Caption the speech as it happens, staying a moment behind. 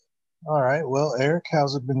All right. Well, Eric,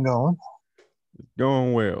 how's it been going?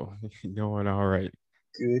 Going well. Going all right.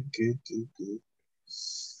 Good, good, good, good.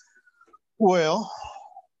 Well,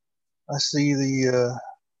 I see the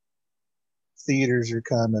theaters are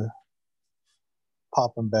kind of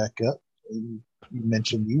popping back up. You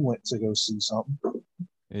mentioned you went to go see something.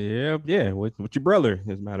 Yeah, yeah. With your brother,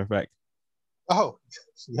 as a matter of fact. Oh,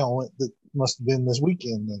 y'all went. That must have been this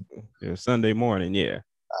weekend then. Yeah, Sunday morning, yeah.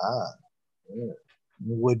 Ah, yeah.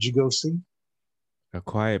 What'd you go see? A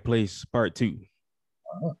Quiet Place Part Two.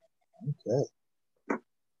 Oh, okay.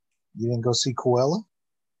 You didn't go see Coella?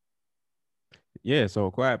 Yeah, so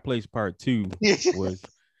A Quiet Place Part Two was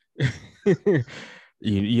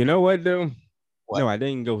you know what though? What? No, I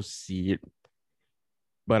didn't go see it,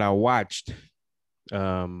 but I watched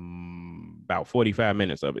about 45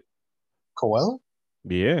 minutes of it. Coella?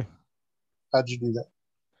 Yeah. How'd you do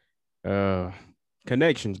that? Uh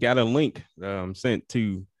Connections got a link sent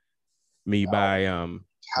to me Oh, by a God,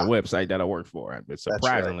 website that I work for. But that's right.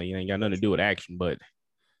 surprisingly, it ain't got nothing to That's do with right. action, but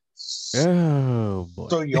oh boy.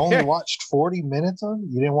 So you only watched 40 minutes of it?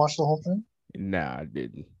 You didn't watch the whole thing? Nah, I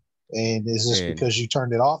didn't. And is this And because you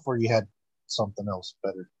turned it off or you had something else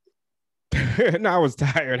better? no, I was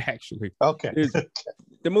tired actually. Okay. It's,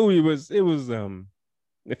 the movie was it was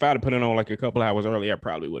if I'd have put it on like a couple hours earlier, I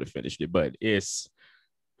probably would have finished it. But it's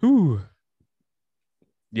whew,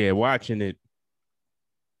 yeah, watching it,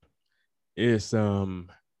 it's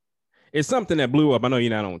it's something that blew up. I know you're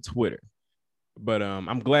not on Twitter, but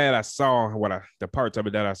I'm glad I saw the parts of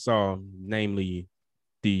it that I saw, namely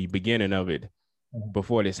the beginning of it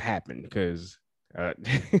before this happened, because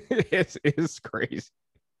it's crazy.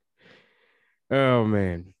 Oh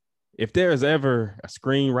man, if there's ever a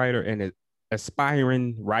screenwriter and an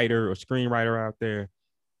aspiring writer or screenwriter out there,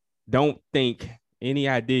 don't think any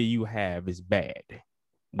idea you have is bad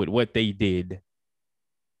with what they did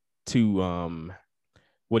to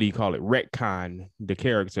what do you call it, retcon the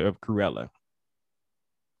character of Cruella.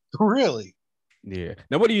 Really? Yeah.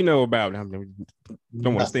 Now, what do you know about? I don't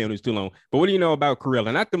want to stay on Nothing. this too long, but what do you know about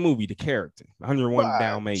Cruella? Not the movie, the character, 101 But she was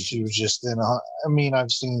Dalmatians. just in a. I mean,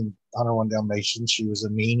 I've seen 101 Dalmatians. She was a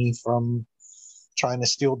meanie from trying to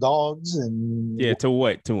steal dogs and Yeah, to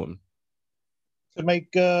what? To him. to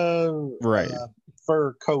make a, Right.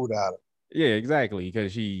 fur coat out of it. Yeah, exactly.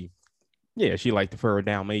 Because she liked the fur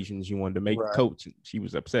Dalmatians. She wanted to make Right. coats. And she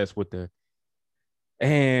was obsessed with the.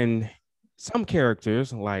 And some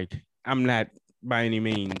characters, like I'm not by any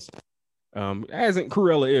means, as in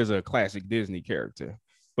Cruella is a classic Disney character,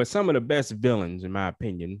 but some of the best villains, in my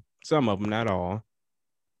opinion, some of them, not all,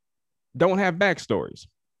 don't have backstories.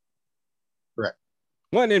 Correct.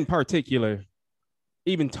 One in particular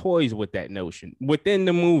even toys with that notion within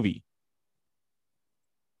the movie.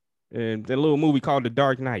 And the little movie called The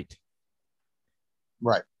Dark Knight.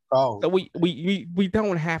 Right. Oh, So we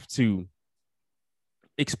don't have to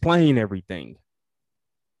explain everything.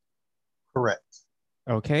 correct.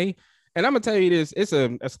 Okay. And I'm gonna tell you this, it's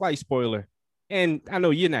a slight spoiler. And I know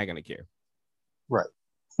you're not gonna care. Right.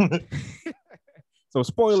 So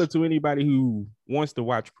spoiler to anybody who wants to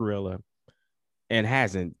watch Cruella and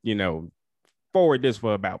hasn't, forward this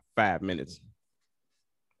for about 5 minutes.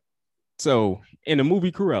 So in the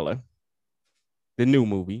movie Cruella, the new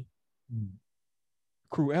movie,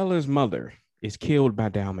 Cruella's mother is killed by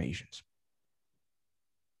Dalmatians.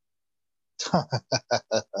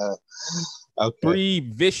 Okay. Three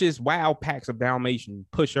vicious wild packs of Dalmatians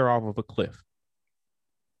push her off of a cliff.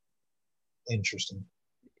 Interesting.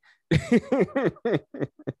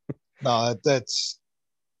 No, that's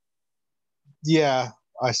yeah.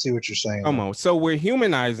 I see what you're saying Come there. on. So we're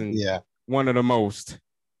humanizing Yeah. one of the most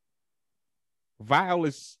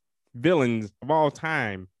vilest villains of all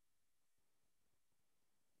time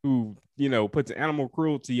who, puts animal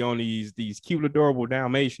cruelty on these cute, adorable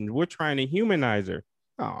Dalmatians. We're trying to humanize her.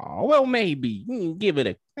 Oh, well, maybe give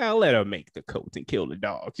it I'll let her make the coats and kill the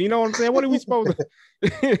dogs. You know what I'm saying? What are we supposed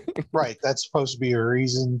to? Right. That's supposed to be a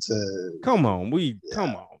reason to. Come on, Yeah.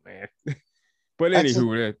 come on, man. But That's a,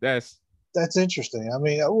 anywho, that's that's interesting. I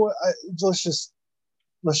mean, let's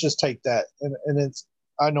just take that, and it's.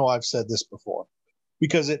 I know I've said this before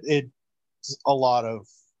because it's a lot of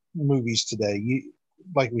movies today. You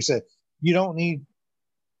like we said, you don't need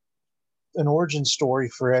an origin story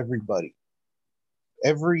for everybody.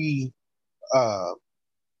 Every uh,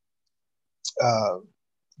 uh,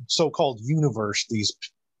 so-called universe these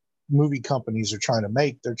movie companies are trying to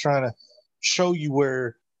make, they're trying to show you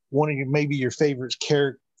where one of your maybe your favorite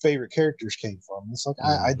characters came from. It's like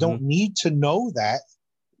I don't mm-hmm. need to know that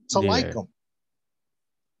to like Yeah. them.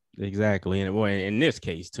 Exactly. And well, in this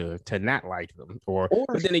case, to not like them, Or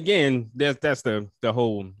but then again, that's the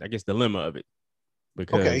whole, I guess, dilemma of it. okay,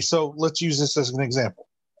 Because so let's use this as an example.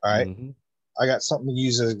 All right, mhm. I got something to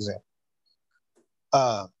use as an example.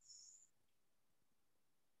 Uh,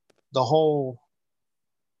 the whole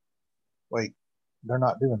wait, they're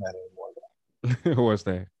not doing that anymore. What's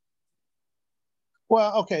that?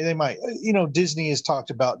 Well, okay, they might. You know, Disney has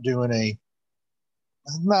talked about doing a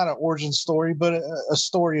not an origin story, but a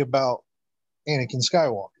story about Anakin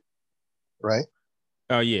Skywalker, right?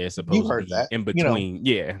 Oh yeah, it's You've supposed to heard be that, in you know, between.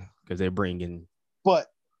 Yeah, because they're bringing but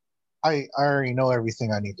I already know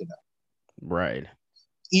everything I need to know. right.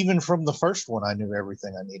 Even from the first one, I knew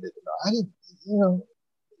everything I needed to know. I didn't, you know,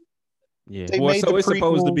 Yeah. they Well, made the so it's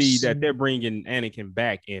supposed to be prequels, that they're bringing Anakin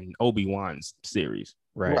back in Obi-Wan's series,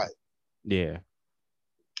 right? right? Yeah.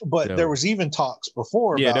 But there So was even talks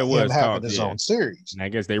before yeah, there about him was having talk. his Yeah, own series. and I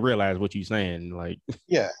guess they realized what you're saying. Like,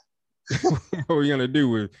 Yeah, what we're gonna do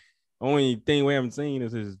with only thing we haven't seen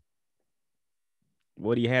is his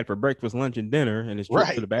what he had for breakfast, lunch, and dinner, and his trip to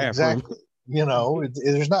right, the bathroom. exactly. You know,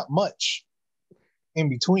 there's not much in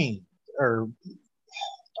between, or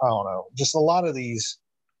I don't know, just a lot of these.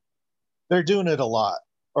 They're doing it a lot,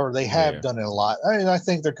 or they have Yeah. done it a lot. I mean, I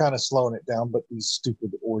think they're kind of slowing it down, but these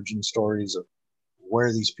stupid origin stories of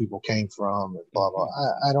where these people came from and blah blah.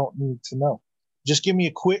 I don't need to know. Just give me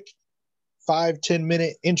a quick 5-10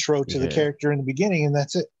 minute intro to the Yeah. character in the beginning, and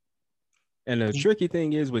that's it. And the tricky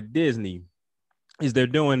thing is with Disney is they're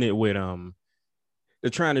doing it with they're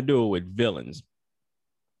trying to do it with villains.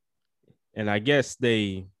 And I guess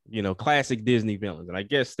they, classic Disney villains. And I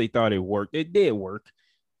guess they thought it worked. It did work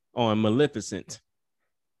on Maleficent.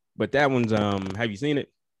 But that one's have you seen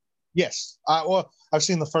it? Yes, I've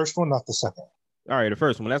seen the first one, not the second. All right, the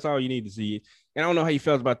first one. That's all you need to see. And I don't know how you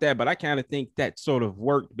felt about that, but I kind of think that sort of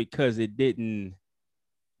worked because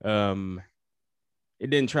um it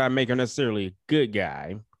didn't try to make her necessarily a good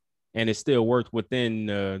guy, and it still worked within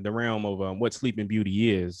the realm of what Sleeping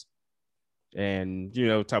Beauty is, and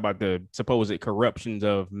talk about the supposed corruptions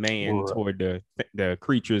of man Right. toward the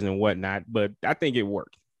creatures and whatnot. But I think it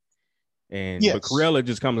worked. But Yes. Cruella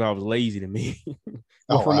just comes off as lazy to me.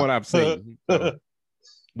 Well, Oh from wow. what I've seen, so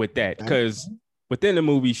with that, Okay. because within the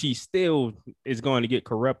movie, she still is going to get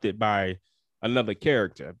corrupted by another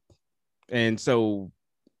character, and so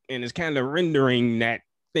and it's kind of rendering that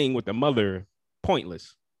thing with the mother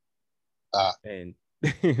pointless. And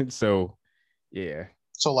so, yeah.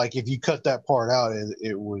 So like if you cut that part out,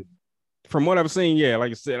 it would From what I've seen, yeah,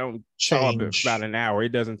 like I said, I saw about change. an hour. It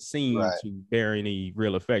doesn't seem Right. to bear any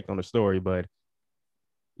real effect on the story, but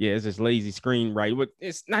yeah, it's just lazy screenwriting. But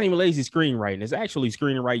it's not even lazy screenwriting. It's actually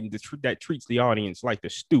screenwriting that treats the audience like the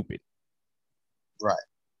stupid. Right.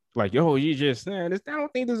 Like, oh, you just, I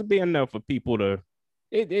don't think this will be enough for people to,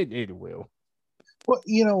 it will. Well,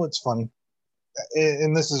 you know what's funny,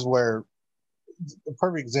 and this is where the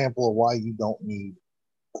perfect example of why you don't need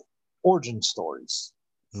origin stories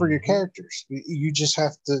for your characters. You just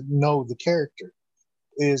have to know the character.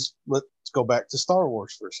 Let's go back to Star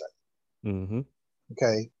Wars for a second. Mm-hmm.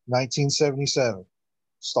 Okay, 1977,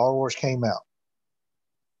 Star Wars came out.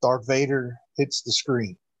 Darth Vader hits the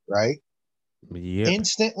screen, right? Yep.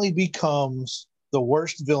 Instantly becomes the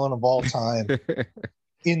worst villain of all time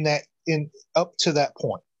in up to that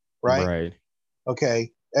point, right? Right.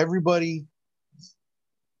 Okay, everybody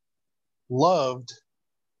loved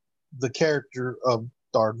the character of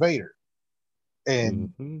Darth Vader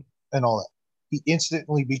and and all that. He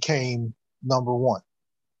instantly became number one.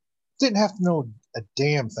 Didn't have to know a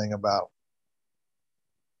damn thing about.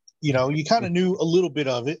 You kind of knew a little bit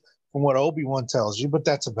of it from what Obi-Wan tells you, but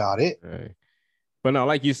that's about it. Right. But no,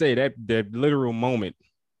 like you say, that literal moment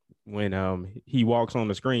when he walks on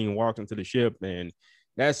the screen, walks into the ship, and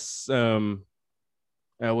that's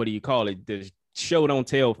what do you call it? The show don't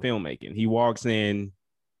tell filmmaking. He walks in,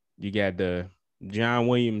 you got the John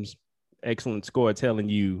Williams excellent score telling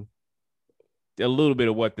you a little bit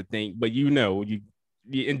of what to think, but you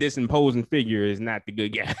in this imposing figure is not the good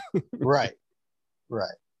guy. Right. Right.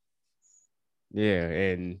 Yeah,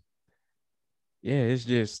 and yeah, it's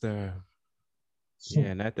just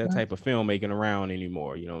yeah, not that type of filmmaking around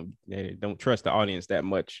anymore. They don't trust the audience that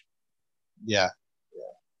much. Yeah.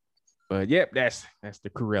 But yep, that's the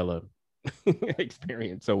Cruella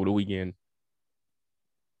experience over the weekend.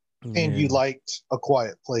 And you liked A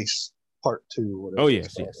Quiet Place Part 2. Oh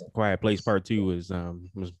yes. Quiet Place Part 2 was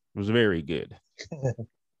very good.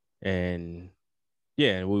 And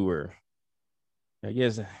yeah, we were, I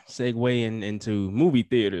guess, segueing into movie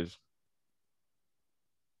theaters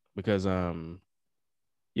because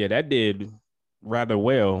yeah, that did rather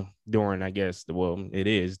well during, I guess, it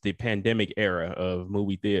is the pandemic era of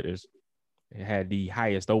movie theaters. It had the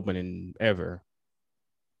highest opening ever,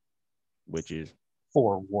 which is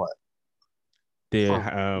For what? the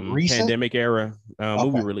recent? pandemic era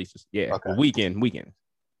movie Okay. releases. Yeah, Okay. weekend.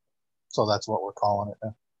 So that's what we're calling it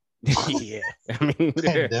now. Yeah, I mean,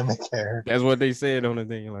 Pandemic era. that's what they said on the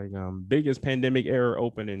thing. Like, biggest pandemic era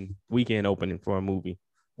opening, weekend opening for a movie.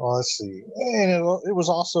 Well, let's see. And it was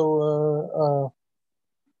also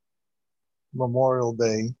Memorial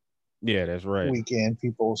Day Yeah, that's right. weekend.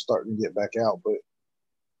 People starting to get back out, but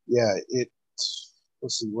yeah,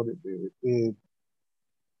 let's see what it did. It did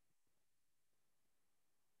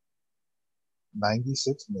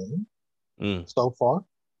 96 million so far.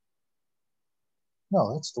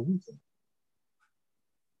 No, that's the weekend.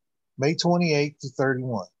 May 28th to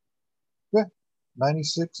 31. Yeah,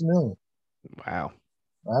 96 million. Wow.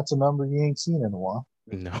 That's a number you ain't seen in a while.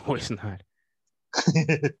 No, it's not.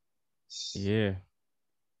 Yeah.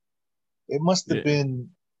 It must have been.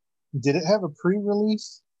 Did it have a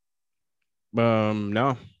pre-release?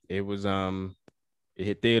 No. It was it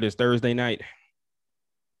hit theaters Thursday night.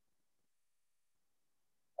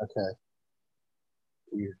 Okay.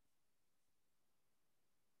 Weird.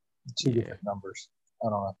 Two different numbers. I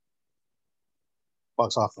don't know.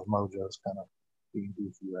 Box Office Mojo is kind of being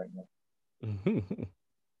goofy right now.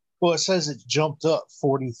 Well, it says it jumped up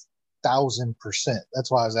 40,000%. That's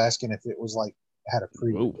why I was asking if it was like had a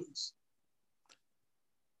pre-release.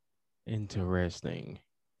 Interesting.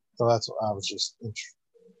 So that's what I was just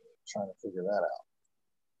trying to figure that out.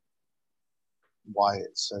 Why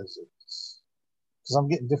it says it's because I'm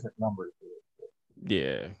getting different numbers here.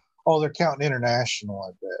 Yeah. Oh, they're counting international,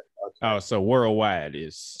 I bet. Okay. Oh, so worldwide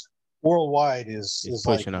is like,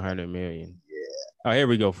 100 million. Yeah. Oh, here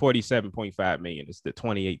we go. 47.5 million. It's the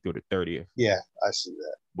 28th through the 30th. Yeah, I see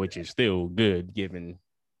that. Which is still good given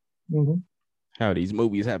how these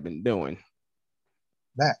movies have been doing.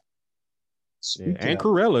 That. Yeah. And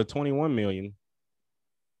Cruella, 21 million.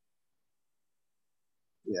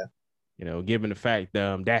 Yeah. You know, given the fact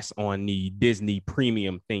that's on the Disney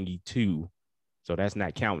premium thingy too. So that's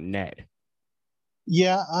not counting that.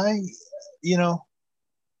 Yeah,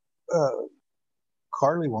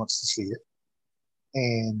 Carly wants to see it.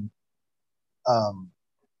 And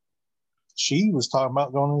she was talking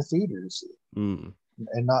about going to the theater to see it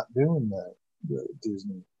and not doing the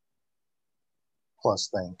Disney Plus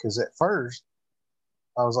thing. Because at first,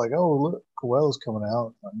 I was like, oh, look, Cruella's coming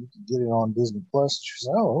out. You can get it on Disney Plus. She was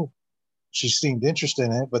like, oh. She seemed interested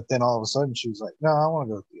in it, but then all of a sudden she was like, no, I want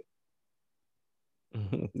to go to the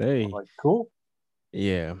theater. Hey. I'm like, cool.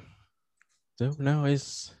 Yeah. So no,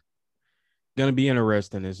 it's gonna be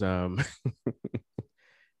interesting. Is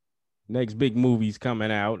next big movie's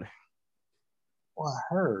coming out. Well, I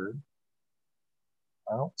heard.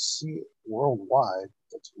 I don't see it worldwide.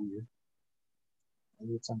 That's weird.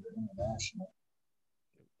 Maybe it's under international.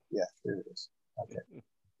 Yeah, here it is. Okay.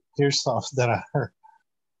 Here's something that I heard.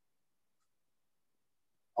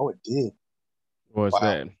 Oh, it did. What's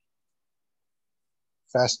that?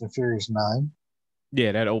 Fast and Furious 9.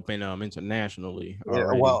 Yeah, that opened internationally.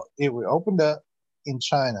 Yeah, well, it opened up in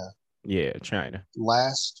China. Yeah, China.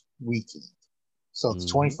 Last weekend. So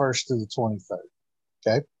it's 21st to the 23rd.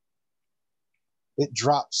 Okay. It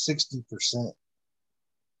dropped 60%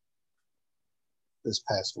 this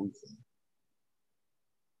past weekend.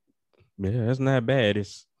 Yeah, that's not bad.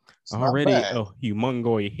 It's already a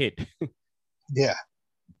humongous hit. Yeah.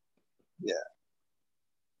 Yeah.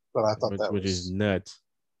 But I thought which is nuts.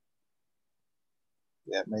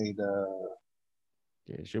 Yeah, it made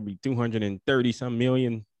yeah, it should be 230 some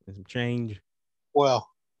million and some change. Well,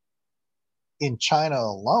 in China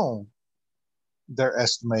alone, they're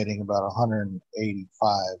estimating about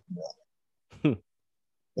 185 million.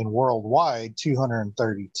 And worldwide,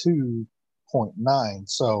 232.9.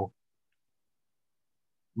 So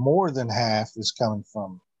more than half is coming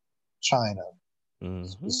from China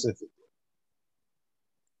specifically.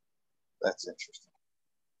 That's interesting.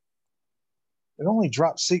 It only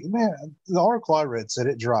dropped man, the article I read said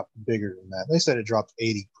it dropped bigger than that. They said it dropped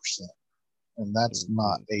 80%. And that's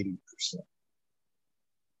not 80%.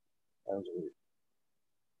 That was weird.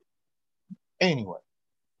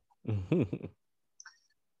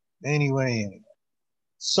 Anyway.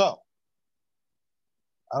 So,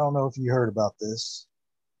 I don't know if you heard about this.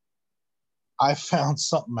 I found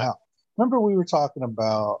something out. Remember we were talking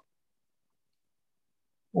about,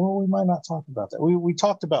 well, we might not talk about that. We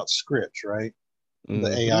talked about scripts, right?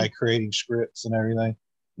 The AI creating scripts and everything.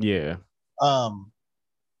 Yeah.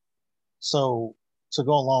 So to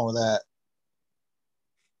go along with that,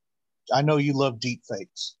 I know you love deep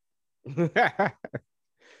fakes.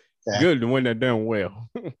 Okay? Good when they're done well.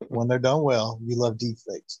 When they're done well, you love deep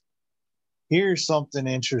fakes. Here's something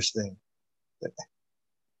interesting.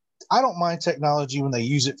 I don't mind technology when they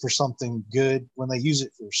use it for something good. When they use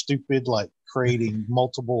it for stupid, like creating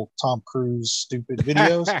multiple Tom Cruise stupid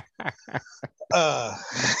videos, uh,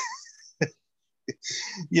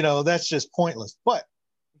 that's just pointless. But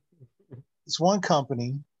this one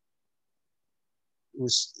company it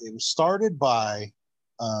was started by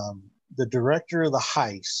the director of the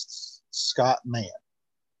heist, Scott Mann.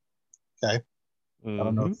 Okay, I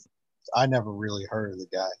don't know. I never really heard of the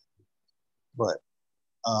guy, but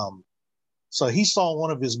so he saw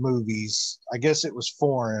one of his movies. I guess it was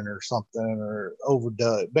foreign or something or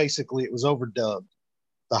overdubbed. Basically, it was overdubbed.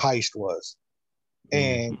 The heist was,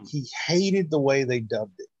 and he hated the way they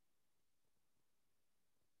dubbed it.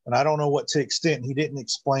 And I don't know what to extent. He didn't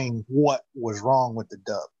explain what was wrong with the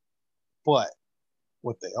dub, but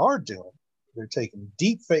what they are doing, they're taking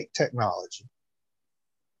deep fake technology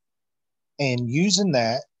and using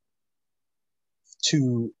that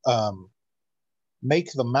to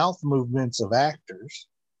make the mouth movements of actors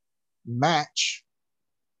match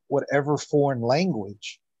whatever foreign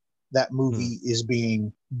language that movie is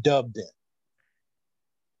being dubbed in.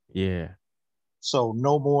 Yeah. So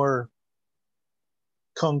no more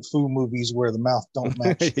kung fu movies where the mouth don't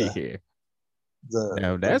match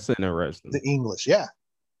now that's interesting. The English. Yeah.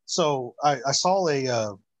 So I saw they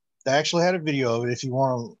actually had a video of it. If you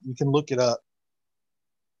want to, you can look it up.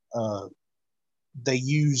 They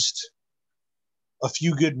used A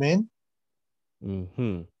Few Good Men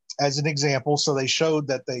as an example. So they showed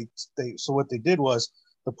that so what they did was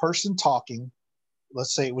the person talking,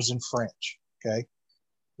 let's say it was in French. Okay.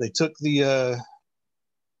 They took the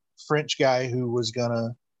French guy who was going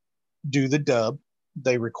to do the dub.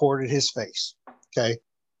 They recorded his face. Okay.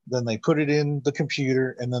 Then they put it in the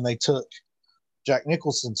computer and then they took Jack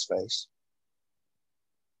Nicholson's face.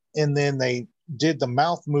 And then they did the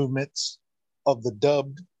mouth movements of the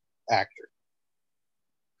dubbed actor.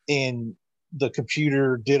 And the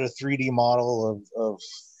computer did a 3D model of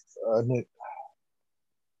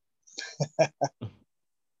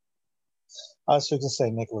I was going to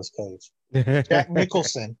say Nicolas Cage. Jack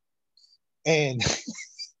Nicholson. And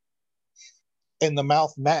the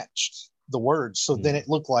mouth matched the words. So then it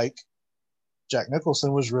looked like Jack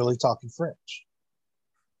Nicholson was really talking French.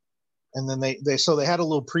 And then they had a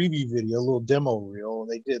little preview video, a little demo reel, and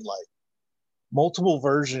they did like multiple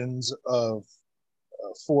versions of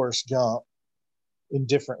Forrest Gump in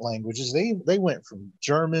different languages. They went from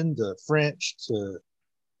German to French to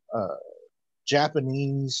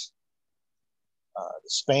Japanese,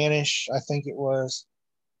 Spanish, I think it was.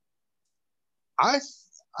 I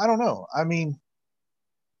don't know. I mean,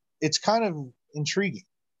 it's kind of intriguing.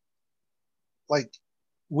 Like,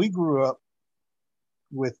 we grew up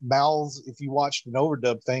with mouths. If you watched an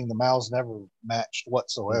overdub thing, the mouths never matched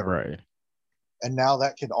whatsoever. Right. And now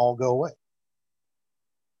that can all go away.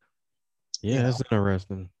 Yeah, that's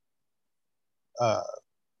interesting. I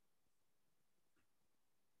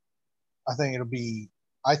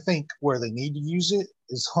think where they need to use it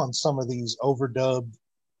is on some of these overdubbed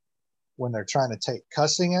when they're trying to take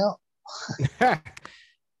cussing out.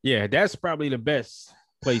 Yeah, that's probably the best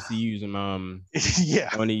place to use them. Yeah.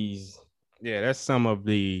 On these. Yeah, that's some of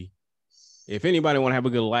the. If anybody want to have a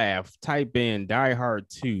good laugh, type in Die Hard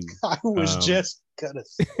 2. I was just gonna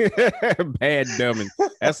say. Bad dubbing.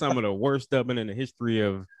 That's some of the worst dubbing in the history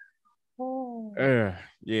of.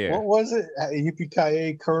 Yeah. What was it?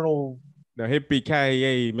 Yippee-ki-yay, Colonel. The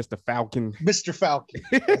Yippee-ki-yay, Mr. Falcon. Mr. Falcon.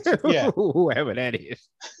 Yeah. Whoever that is.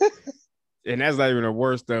 And that's not even the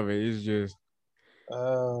worst of it. It's just.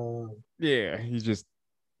 Yeah, he's just.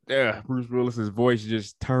 Bruce Willis's voice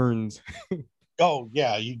just turns. Oh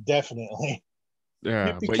yeah, you definitely.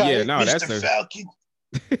 Yeah, but yeah, no, Mr. that's Falcon.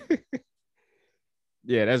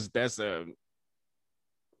 Yeah, that's the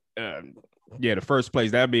first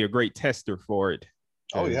place. That'd be a great tester for it.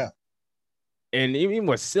 Oh yeah. And even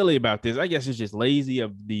what's silly about this, I guess it's just lazy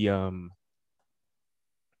of the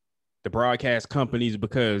broadcast companies,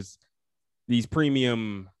 because these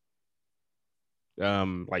premium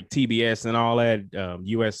like TBS and all that,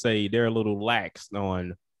 USA, they're a little lax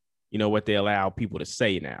on, what they allow people to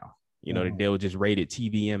say now. They'll just rate it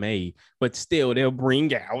TVMA, but still they'll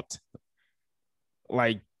bring out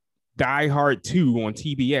like Die Hard 2 on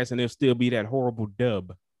TBS and there'll still be that horrible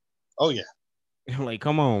dub. Oh yeah. I'm like,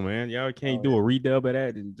 come on, man. Y'all can't do a redub of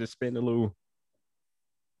that and just spend a little.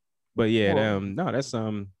 But yeah, no, that's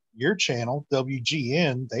your channel,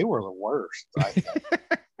 WGN, they were the worst, I think.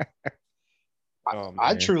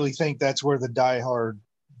 I truly think that's where the Die Hard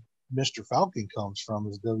Mr. Falcon comes from,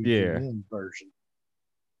 is WGN version.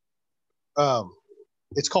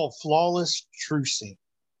 It's called Flawless TrueSync.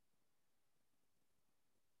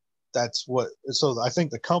 That's what. So I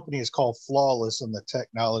think the company is called Flawless, and the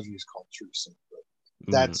technology is called TrueSync.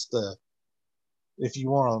 That's the. If you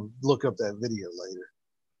want to look up that video later,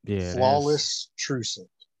 yeah, Flawless TrueSync.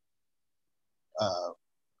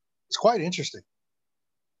 It's quite interesting.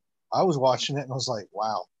 I was watching it and I was like,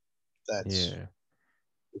 "Wow, that's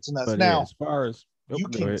it's nuts." But now, yeah, as far as you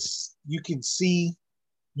can see,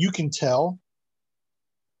 you can tell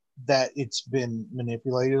that it's been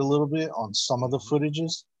manipulated a little bit on some of the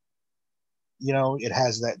footages. You know, it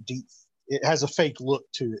has that deep, it has a fake look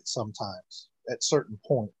to it sometimes at certain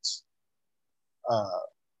points.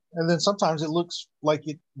 And then sometimes it looks like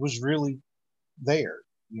it was really there,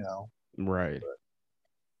 you know. Right. But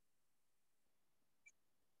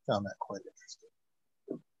found that quite interesting.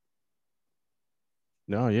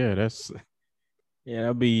 No, yeah,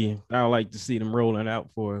 I would like to see them rolling out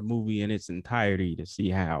for a movie in its entirety to see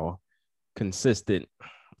how consistent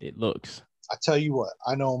it looks. I tell you what,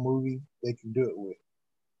 I know a movie they can do it with.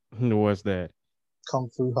 What's that? Kung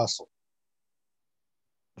Fu Hustle.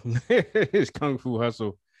 It's Kung Fu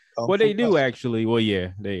Hustle. What they do actually, well,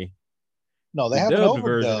 yeah, they have an overdub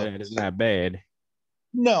version of that is not bad.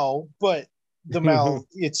 No, but the mouth,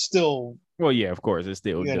 it's still. Well, yeah, of course, it's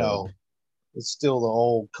still dubbed. It's still the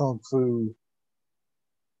old Kung Fu.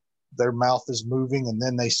 Their mouth is moving, and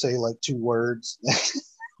then they say like 2 words.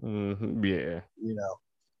 Yeah, you know,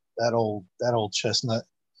 that old chestnut.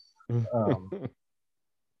 But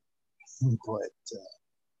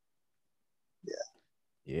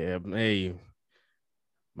yeah. Hey,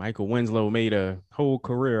 Michael Winslow made a whole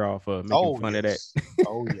career off of making fun of that.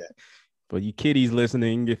 Oh yeah. For you kiddies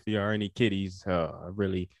listening, if you are any kiddies, I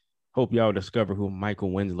really hope y'all discover who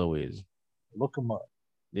Michael Winslow is. Look him up.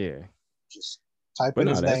 Yeah. Just type in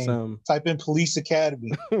his name. Type in Police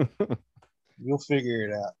Academy. You'll figure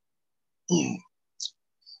it out.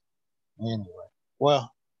 Anyway,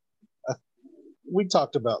 well, we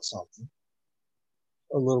talked about something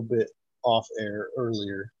a little bit off air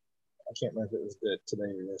earlier. I can't remember if it was today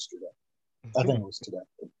or yesterday. I think it was today.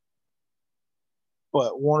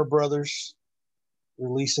 But Warner Brothers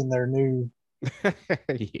releasing their new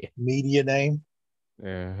media name.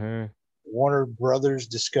 Warner Brothers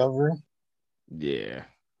Discovery. Yeah.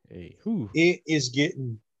 Hey, it is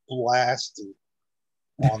getting blasted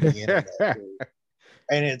on the internet.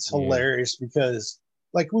 And it's hilarious because,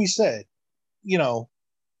 like we said, you know,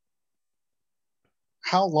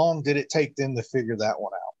 how long did it take them to figure that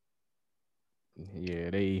one out? Yeah,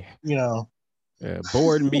 they,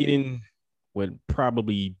 board meeting with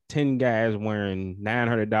probably 10 guys wearing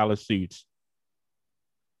 $900 suits.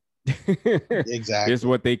 Exactly. It's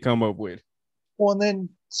what they come up with. Well, and then,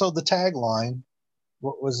 so the tagline,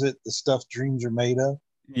 what was it? The stuff dreams are made of?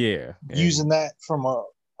 Yeah. Using that from a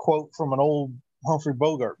quote from an old Humphrey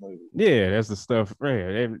Bogart movie. Yeah, that's the stuff.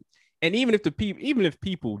 Right. And even if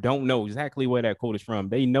people don't know exactly where that quote is from,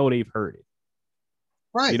 they know they've heard it.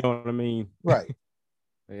 Right. You know what I mean? Right.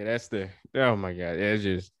 Yeah, that's oh my God. It's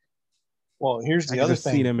just. Well, here's the other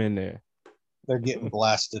thing. See them in there. They're getting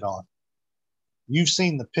blasted on. You've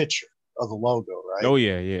seen the picture of the logo, right? Oh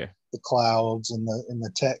yeah, yeah. The clouds and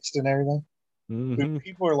the text and everything. Mm-hmm.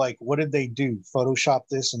 People are like, what did they do? Photoshop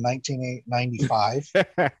this in 1995?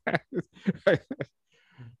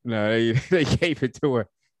 No, they gave it to her.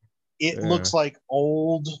 It looks like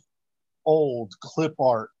old clip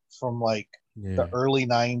art from like the early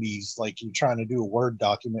 90s, like you're trying to do a Word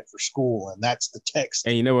document for school, and that's the text.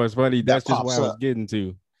 And you know what's funny? That's just what I was getting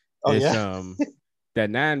to. Oh, it's, I'm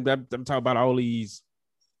talking about all these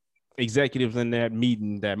executives in that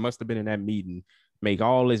meeting that must have been in that meeting make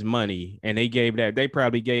all this money, and they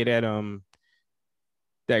probably gave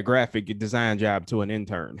that graphic design job to an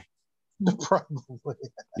intern. Probably.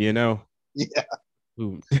 You know? Yeah.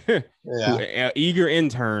 Who eager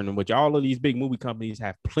intern, which all of these big movie companies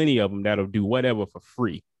have plenty of them that'll do whatever for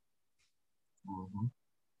free. Mm-hmm.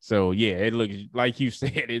 So yeah, it looks like you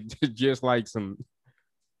said, it's just like some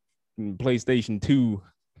PlayStation 2.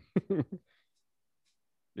 Yeah,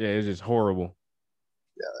 it's just horrible.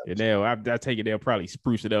 Yeah, I take it they'll probably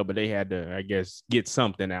spruce it up, but they had to, I guess, get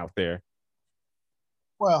something out there.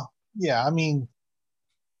 Well, yeah, I mean,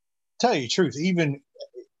 tell you the truth, even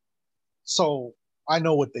so, I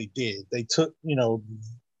know what they did. They took, the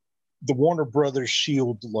Warner Brothers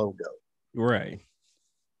Shield logo. Right.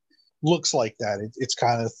 Looks like that. It's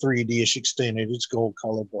kind of 3D-ish extended. It's gold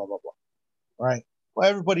color, blah, blah, blah. Right? Well,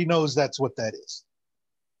 everybody knows that's what that is.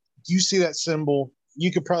 You see that symbol,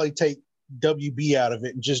 you could probably take WB out of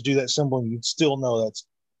it and just do that symbol, and you'd still know that's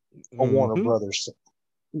a Warner Brothers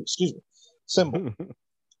symbol.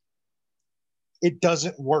 it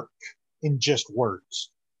doesn't work in just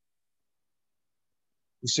words.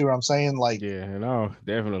 You see what I'm saying? Like, Yeah, no,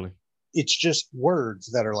 definitely. it's just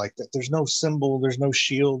words that are like that. There's no symbol, there's no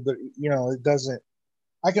shield. It doesn't.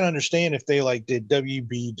 I can understand if they like did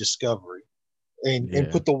WB Discovery and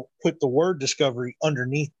Yeah. put the word Discovery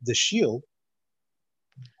underneath the shield.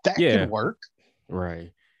 That Yeah. could work.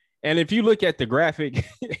 Right. And if you look at the graphic,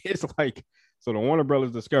 it's like, so the Warner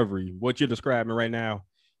Brothers Discovery, what you're describing right now,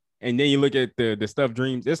 and then you look at the Stuff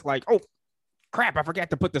Dreams, it's like, oh crap, I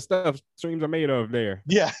forgot to put the stuff Dreams are made of there.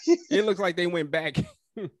 Yeah. It looks like they went back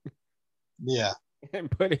Yeah.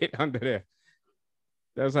 and put it under there.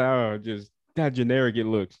 That's how generic it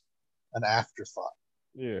looks. An afterthought.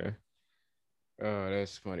 Yeah. Oh,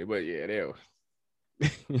 that's funny. But yeah, they'll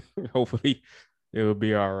hopefully it'll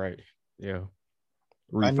be all right. Yeah.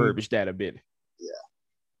 Refurbish that a bit. Yeah,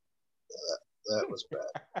 that was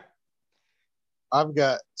bad. I've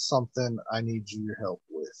got something I need your help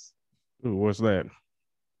with. Ooh, what's that?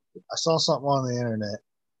 I saw something on the internet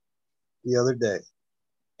the other day,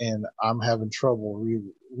 and I'm having trouble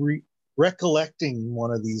recollecting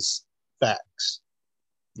one of these facts.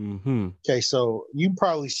 Mm-hmm. Okay, so you've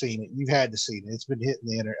probably seen it. You've had to see it. It's been hitting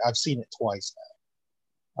the internet. I've seen it twice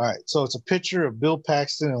now. All right, so it's a picture of Bill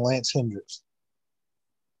Paxton and Lance Hendricks.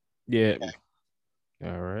 Yeah. Okay.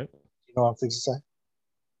 All right. You know what I'm fixing to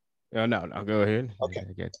say? No, go ahead.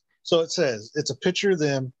 Okay. So it says it's a picture of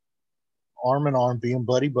them arm in arm being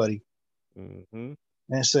buddy buddy. Mm-hmm.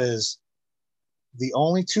 And it says the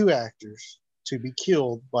only two actors to be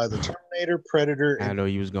killed by the Terminator, Predator. I know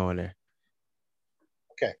you was going there.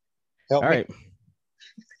 Okay. Help all me. Right.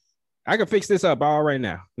 I can fix this up all right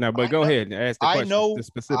now. No, but go ahead and ask the question. The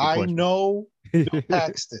specific question. I know Bill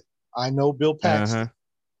Paxton. I know Bill Paxton. Uh-huh.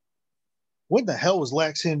 When the hell was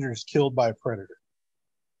Lance Hendricks killed by a predator?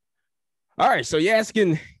 All right, so you're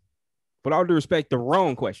asking, with all due respect, the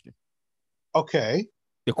wrong question. Okay.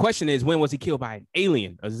 The question is, when was he killed by an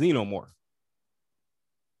alien, a xenomorph?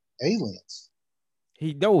 Aliens.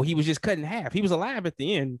 He was just cut in half. He was alive at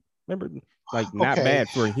the end. Remember, like not bad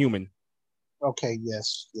for a human. Okay,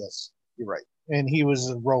 yes, you're right. And he was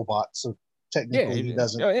a robot, so technically he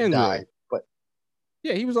doesn't die. But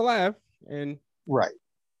yeah, he was alive. And right.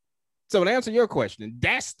 So to answer your question,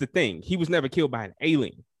 that's the thing. He was never killed by an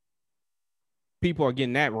alien. People are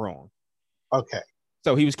getting that wrong. Okay.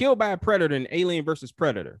 So he was killed by a predator in Alien versus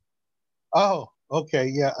Predator. Oh, okay.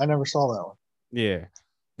 Yeah, I never saw that one. Yeah.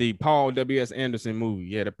 The Paul W.S. Anderson movie.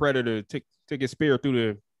 Yeah, the predator took his spear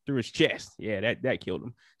through his chest. Yeah, that killed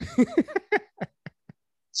him.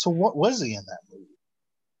 So what was he in that movie?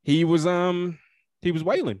 He was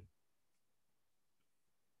Weyland.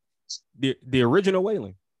 The original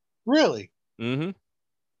Weyland. Really? Mm-hmm.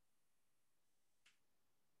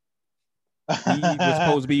 He was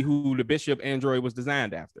supposed to be who the Bishop android was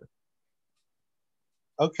designed after.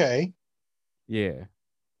 Okay. Yeah.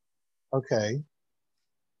 Okay.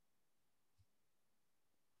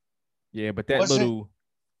 Yeah, but that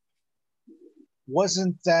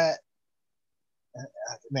wasn't that,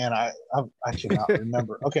 man, I cannot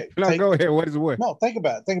remember. Okay. No, go ahead. What is what? No, think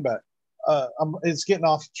about it. It's getting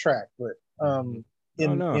off track, but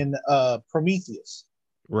in Prometheus.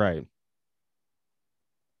 Right.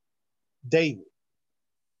 David.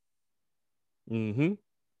 Mm-hmm.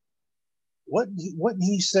 What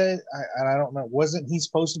he said, I don't know. Wasn't he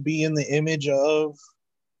supposed to be in the image of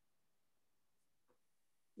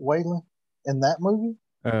Weyland in that movie?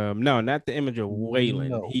 No, not the image of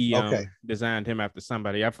Weyland. No. He designed him after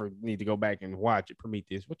somebody. I need to go back and watch it,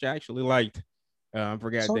 Prometheus, which I actually liked. I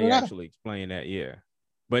forgot they actually explained that. Yeah,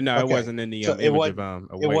 but no, it wasn't in the image of Weyland.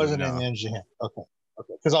 It wasn't in the image of him. Okay.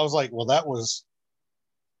 Because I was like, well, that was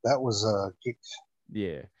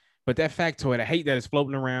yeah. But that factoid, I hate that it's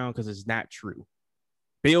floating around because it's not true.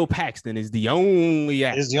 Bill Paxton is the only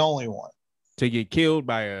actor. Is the only one to get killed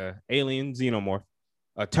by a alien xenomorph,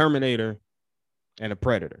 a Terminator, and a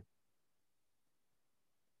Predator.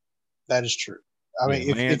 That is true. I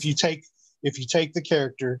mean, if you take the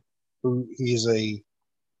character who he's an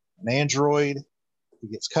android, he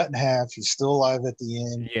gets cut in half, he's still alive at the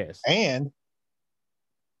end. Yes. And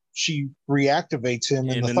she reactivates him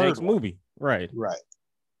in the third next movie. Right. Right.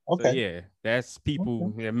 Okay. So, yeah, that's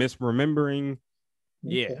people misremembering. Okay.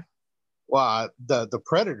 Yeah. Well, the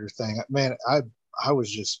Predator thing, man, I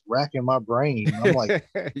was just racking my brain. I'm like,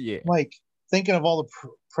 yeah, like thinking of all the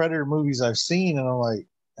Predator movies I've seen, and I'm like,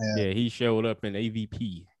 man, yeah, he showed up in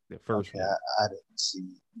AVP, the first one. I didn't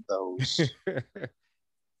see those. I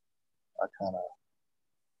kind of.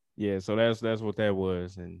 Yeah, so that's what that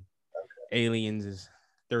was, and Aliens is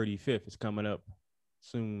 35th is coming up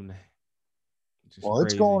soon. Well, crazy.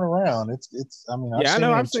 it's going around. It's. I mean, yeah, I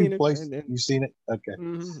know. I've seen it. Places. You've seen it? Okay.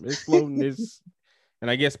 It's floating. And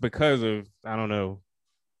I guess because of, I don't know,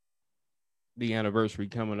 the anniversary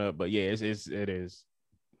coming up, but yeah, it is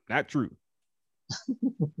not true.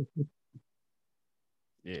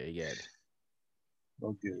 Yeah, he got.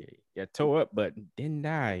 Okay. Yeah, tore up, but didn't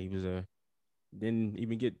die. He was didn't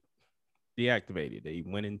even get deactivated. They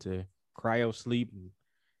went into cryo sleep.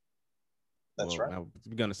 That's right. I was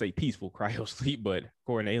gonna say peaceful cryo sleep, but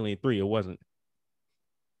according to Alien 3, it wasn't.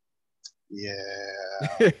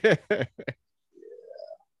 Yeah.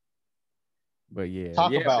 But yeah,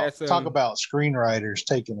 talk about screenwriters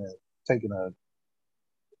taking a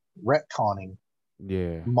retconning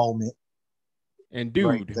moment. And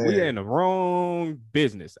dude, we are in the wrong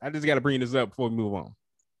business. I just got to bring this up before we move on.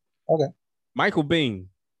 Okay. Michael Biehn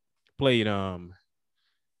played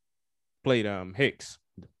Hicks,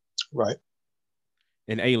 right,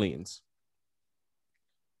 in Aliens.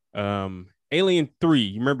 Alien 3,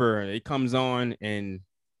 you remember it comes on and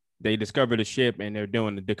they discover the ship and they're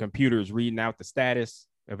doing the computers reading out the status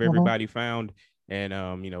of everybody found, and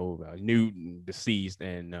Newton deceased,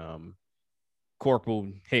 and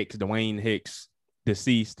Corporal Hicks, Dwayne Hicks,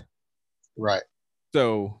 deceased. Right.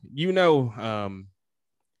 So what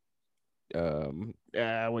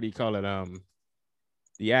do you call it?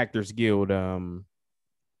 The Actors Guild,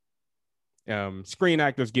 Screen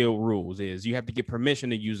Actors Guild rules is you have to get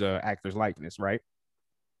permission to use a actor's likeness, right?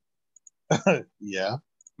 Yeah.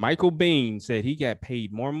 Michael Biehn said he got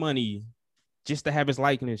paid more money just to have his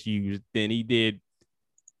likeness used than he did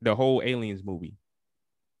the whole Aliens movie.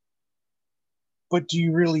 But do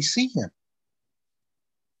you really see him?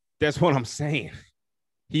 That's what I'm saying.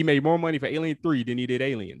 He made more money for Alien 3 than he did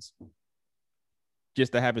Aliens,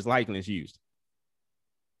 just to have his likeness used.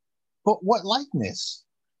 But what likeness?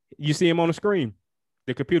 You see him on the screen,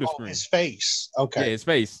 the computer screen. His face. Okay. Yeah, his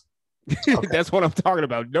face. Okay. That's what I'm talking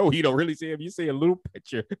about. No, you don't really see him. You see a little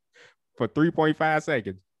picture for 3.5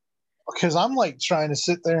 seconds. Because I'm like trying to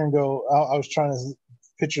sit there and go, I was trying to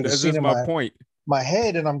picture the scene in my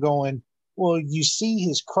head, and I'm going, well, you see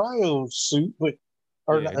his cryo suit, but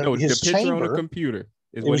his the picture chamber, on the computer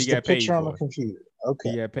is what he got paid for. On the computer. Okay.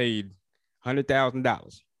 He got paid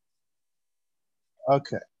 $100,000.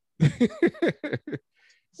 Okay.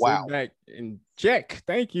 Wow. Sit back and check.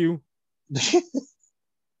 Thank you.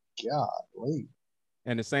 God, wait.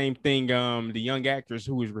 And the same thing, the young actress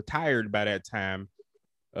who was retired by that time,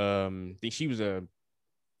 I think she was a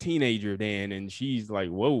teenager then, and she's like,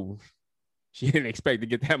 whoa, she didn't expect to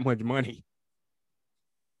get that much money.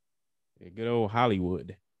 Yeah, good old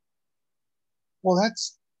Hollywood. Well,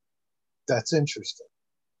 that's interesting,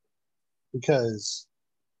 because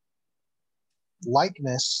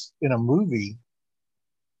likeness in a movie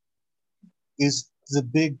is the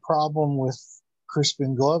big problem with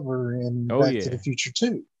Crispin Glover in Back to the Future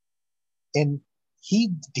 2. And he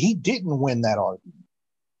didn't win that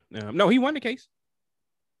argument. No, he won the case.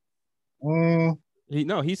 Mm.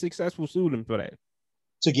 He successfully sued him for that.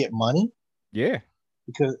 To get money? Yeah.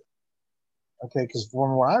 Because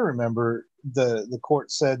from what I remember, the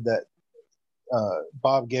court said that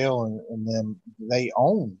Bob Gale and them, they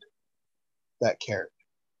owned that character.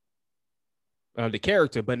 The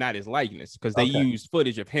character, but not his likeness, because they used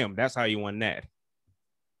footage of him. That's how he won that.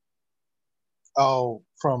 Oh,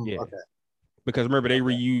 okay. Because remember, they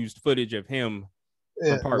reused footage of him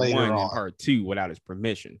from part 1 and part 2 without his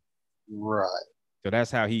permission. Right. So that's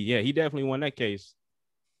how he definitely won that case.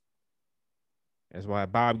 That's why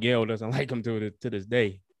Bob Gale doesn't like him to this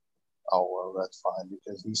day. Oh, well, that's fine,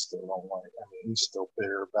 because he still don't like it. I mean, he's still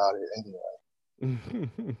bitter about it anyway.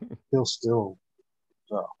 He'll still,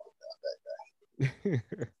 oh my God, that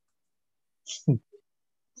guy.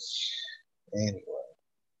 Anyway.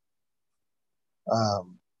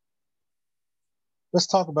 Let's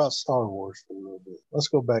talk about Star Wars for a little bit. Let's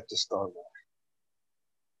go back to Star Wars.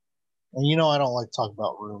 And I don't like to talk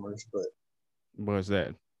about rumors, but what's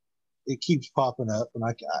that? It keeps popping up, and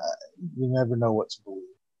you never know what to believe.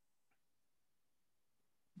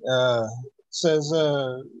 Says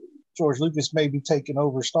George Lucas may be taking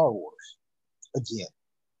over Star Wars again.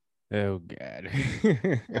 Oh God!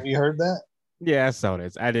 Have you heard that? Yeah, I saw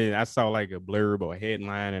this. I saw like a blurb or a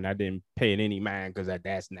headline, and I didn't pay it any mind because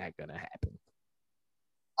that's not gonna happen.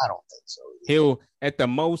 I don't think so. At the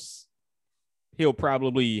most,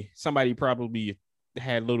 somebody probably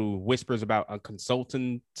had little whispers about a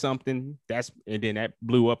consultant something. And then that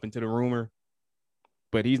blew up into the rumor.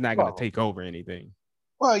 But he's not gonna take over anything.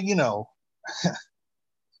 Well, he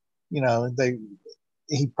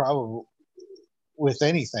probably, with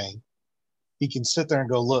anything, he can sit there and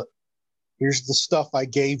go, look, here's the stuff I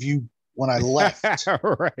gave you when I left.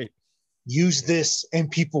 Right. Use this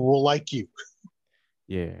and people will like you.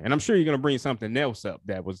 Yeah, and I'm sure you're gonna bring something else up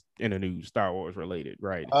that was in the news, Star Wars related,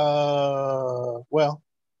 right? Well,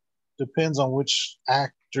 depends on which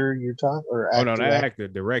actor you're talking or Oh no, actor. that actor,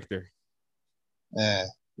 director.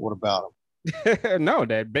 What about him? No,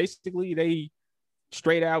 that basically they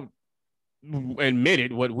straight out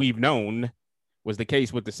admitted what we've known was the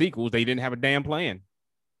case with the sequels. They didn't have a damn plan.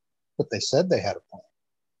 But they said they had a plan.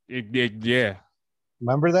 Yeah.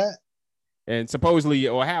 Remember that? And supposedly,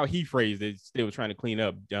 or how he phrased it, still trying to clean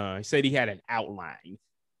up. He said he had an outline.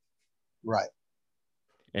 Right.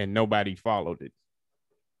 And nobody followed it.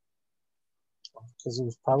 Because it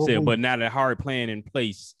was probably. But not a hard plan in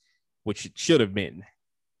place, which it should have been.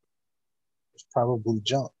 It was probably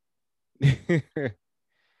junk.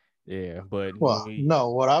 Yeah, but. Well, no,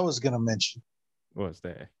 what I was going to mention. What's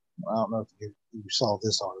that? I don't know if you saw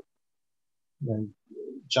this article.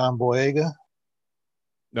 John Boyega.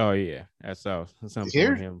 Oh, yeah. I saw something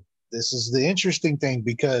from him. This is the interesting thing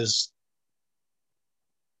because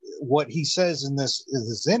what he says in this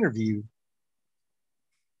interview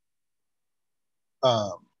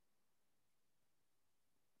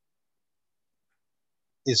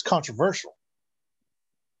is controversial.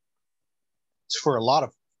 It's for a lot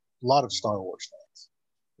of Star Wars fans.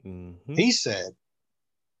 Mm-hmm. He said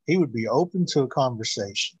he would be open to a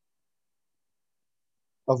conversation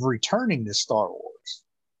of returning to Star Wars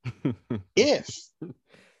if,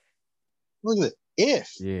 look at it,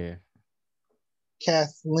 if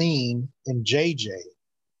Kathleen and JJ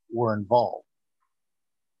were involved.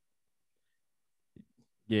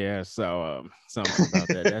 Yeah, so something about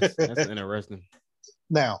that. That's interesting.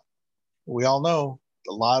 Now, we all know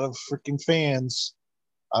a lot of freaking fans,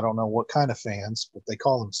 I don't know what kind of fans, but they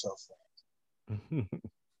call themselves fans,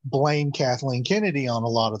 blame Kathleen Kennedy on a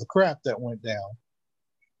lot of the crap that went down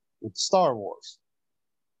with Star Wars.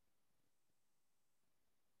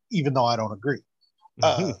 Even though I don't agree.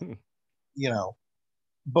 But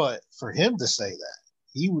for him to say that,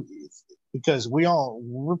 because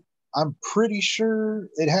I'm pretty sure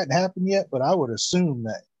it hadn't happened yet, but I would assume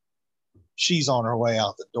that she's on her way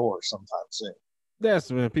out the door sometime soon.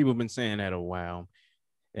 That's when people have been saying that a while.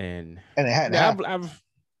 And it hadn't happened. I've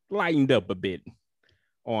lightened up a bit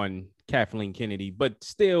on Kathleen Kennedy, but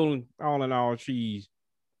still, all in all,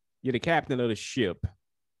 you're the captain of the ship.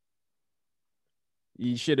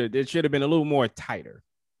 It should have been a little more tighter,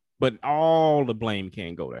 but all the blame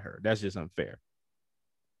can't go to her. That's just unfair.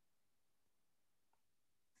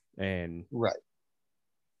 And right.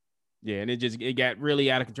 Yeah, and it got really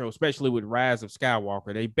out of control, especially with Rise of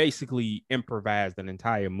Skywalker. They basically improvised an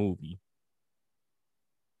entire movie.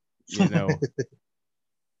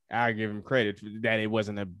 I give them credit for that. It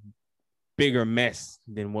wasn't a bigger mess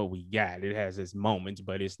than what we got. It has its moments,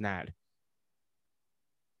 but it's not.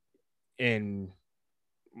 And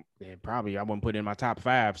probably I wouldn't put it in my top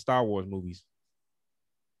 5 Star Wars movies.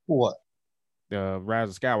 What? The Rise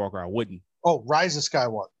of Skywalker, I wouldn't. Oh, Rise of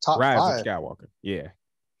Skywalker. Rise of Skywalker, yeah.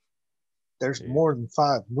 There's more than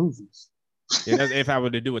 5 movies. Yeah, if I were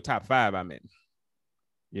to do a top 5, I meant.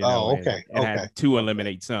 Okay. And had to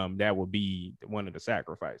eliminate some, that would be one of the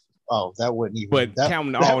sacrifices. Oh, that wouldn't even. But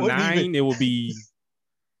counting all 9, it would be.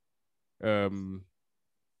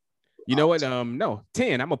 You know what? No,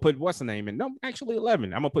 10. I'm gonna put what's the name in? No, actually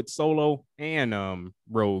 11. I'm gonna put Solo and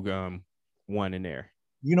Rogue 1 in there.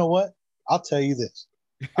 You know what? I'll tell you this.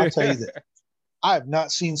 I have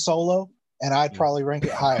not seen Solo, and I'd probably rank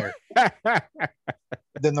it higher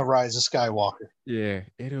than the Rise of Skywalker. Yeah,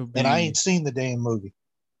 it'll be. And I ain't seen the damn movie.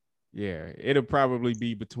 Yeah, it'll probably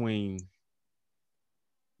be between.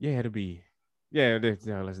 Yeah, it'll be. Yeah, let's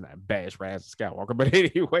not bash Rise of Skywalker, but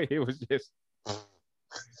anyway, it was just.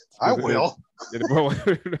 I will. No,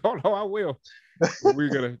 I will. We're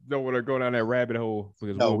gonna don't want to go down that rabbit hole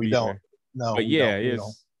because no, we don't. There. No, but yeah,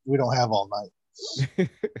 we don't have all night.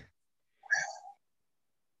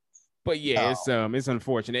 But yeah, it's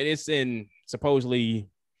unfortunate. It's in supposedly,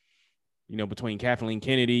 between Kathleen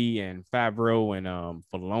Kennedy and Favreau and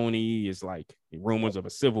Filoni is like rumors of a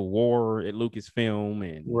civil war at Lucasfilm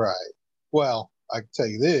and right. Well, I can tell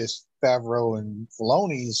you this: Favreau and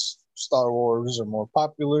Filoni's Star Wars are more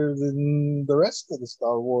popular than the rest of the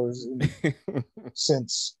Star Wars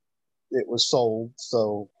since it was sold.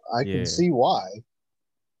 So I can see why.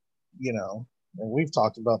 And we've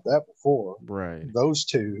talked about that before. Right. Those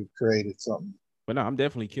two created something. But no, I'm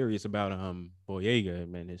definitely curious about Boyega,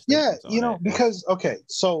 man. Yeah, because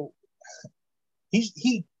so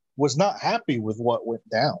he was not happy with what went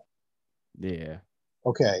down. Yeah.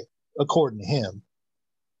 Okay, according to him.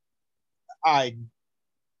 I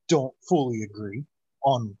don't fully agree.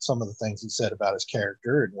 on some of the things he said about his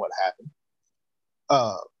character and what happened.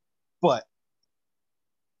 But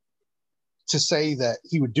to say that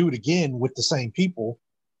he would do it again with the same people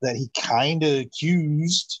that he kind of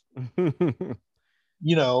accused,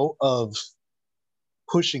 of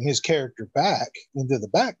pushing his character back into the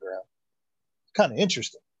background, kind of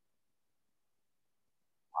interesting.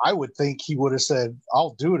 I would think he would have said,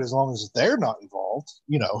 I'll do it as long as they're not involved.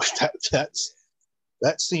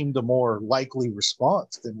 That seemed a more likely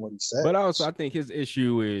response than what he said. But also, I think his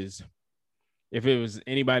issue is if it was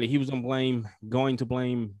anybody he was going to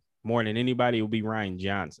blame more than anybody, it would be Rian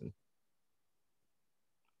Johnson.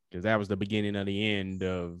 Because that was the beginning of the end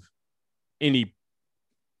of any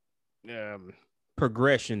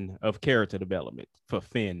progression of character development for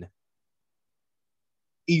Finn.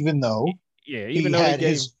 Even though they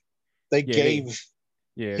gave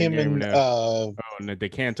him and the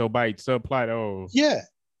Canto Bight subplot. Oh yeah.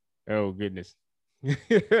 Oh goodness.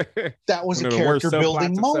 That was a character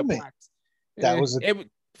building moment. That was it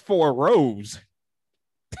for Rose.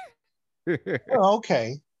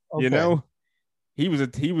 Okay. He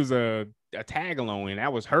was a tag along, and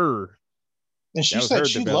that was her. And she said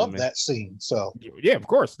she loved that scene. So yeah, of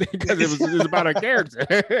course, because it was about her character.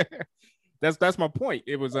 That's my point.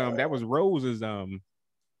 It was that was Rose's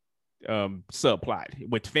subplot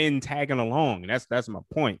with Finn tagging along. That's my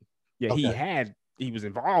point. Yeah, okay. He was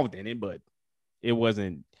involved in it, but it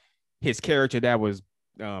wasn't his character that was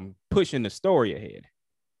pushing the story ahead.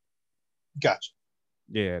 Gotcha.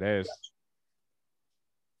 Yeah, that's.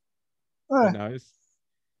 Gotcha. No, it's.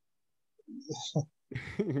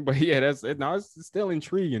 But yeah, it's still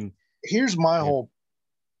intriguing. Here's my whole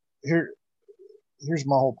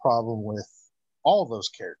problem with all those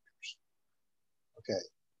characters. Okay,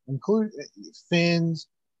 include Finn's.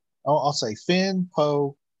 I'll say Finn,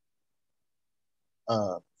 Poe,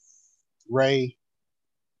 Rey.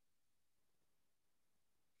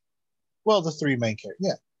 Well, the three main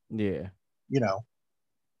characters. Yeah.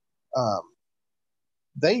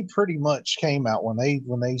 They pretty much came out when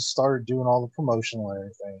they started doing all the promotional and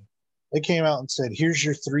everything. They came out and said, "Here's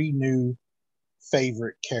your 3 new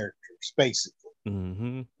favorite characters," basically,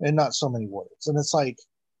 and not so many words. And it's like,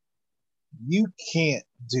 you can't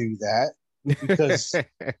do that because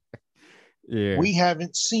we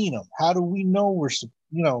haven't seen them. How do we know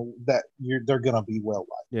that they're gonna be well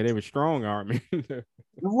liked? Yeah, they were strong army.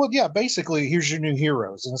 Well, yeah, basically, here's your new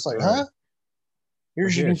heroes, and it's like, huh?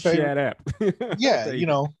 Here's your new favorite. Shut up. Yeah,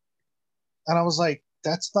 and I was like,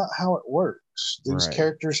 that's not how it works. These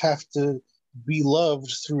characters have to be loved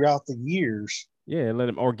throughout the years. Yeah, let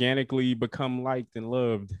them organically become liked and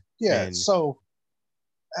loved. Yeah, so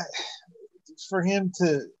for him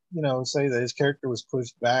to, say that his character was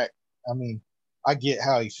pushed back, I mean, I get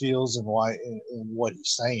how he feels and why and what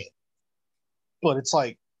he's saying. But it's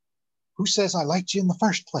like, who says I liked you in the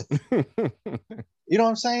first place? You know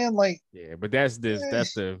what I'm saying? Like, yeah, but that's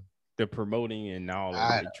the promoting and all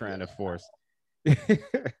of it trying to force. I don't know,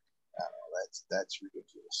 that's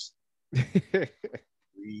ridiculous.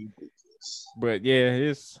 Ridiculous. But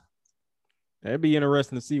yeah, that'd be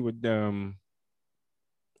interesting to see what in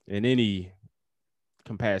any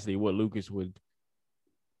capacity what Lucas would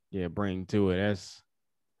bring to it.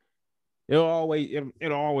 It'll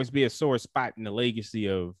always be a sore spot in the legacy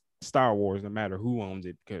of Star Wars, no matter who owns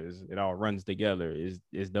it, because it all runs together.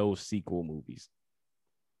 Is those sequel movies?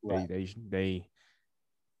 Right. They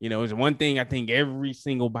it's one thing I think every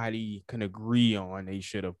single body can agree on. They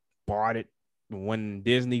should have bought it when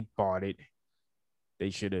Disney bought it.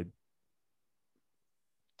 They should have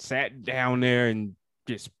sat down there and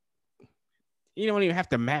just. You don't even have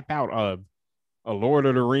to map out a Lord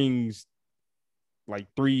of the Rings, like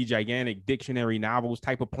 3 gigantic dictionary novels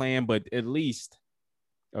type of plan, but at least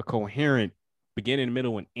a coherent beginning,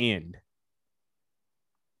 middle, and end.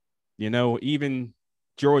 Even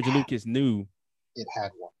George Lucas knew it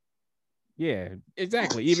had one. Yeah,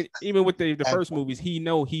 exactly. Even with the first movies, even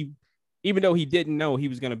though he didn't know he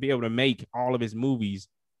was going to be able to make all of his movies,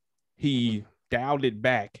 he dialed it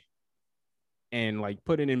back and like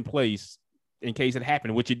put it in place in case it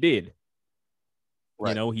happened, which it did.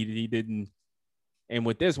 Right. He didn't. And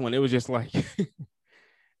with this one, it was just like.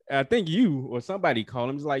 I think you or somebody called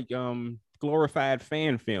them like glorified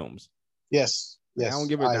fan films. Yes. I don't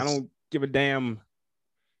give a damn.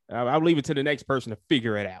 I'll leave it to the next person to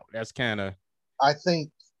figure it out. That's kind of. I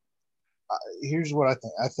think. Here's what I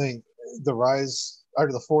think. I think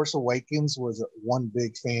The Force Awakens was one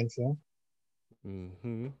big fan film.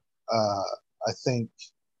 Mm-hmm. I think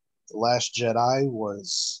The Last Jedi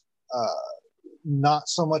was not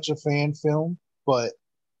so much a fan film, but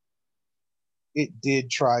it did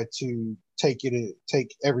try to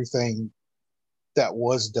take everything that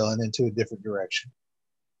was done into a different direction,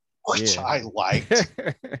 which I liked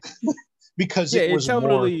because it was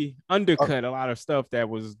totally undercut a lot of stuff that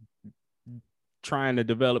was trying to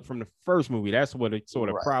develop from the first movie. That's what it sort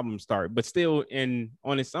of problems start. But still,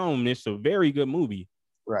 on its own, it's a very good movie.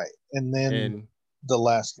 Right, and then the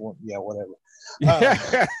last one, whatever.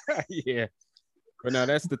 Yeah. But no,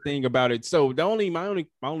 that's the thing about it. So my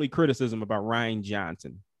only criticism about Rian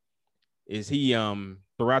Johnson is he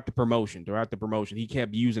throughout the promotion, he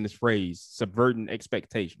kept using this phrase subverting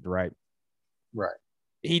expectations, right? Right.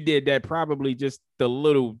 He did that probably just a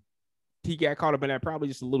little, he got caught up in that probably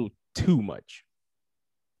just a little too much.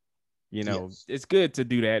 It's good to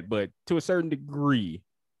do that, but to a certain degree,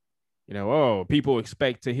 people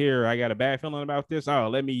expect to hear I got a bad feeling about this. Oh,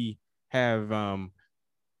 let me have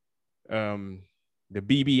the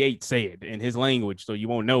BB-8 say it in his language, so you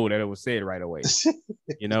won't know that it was said right away.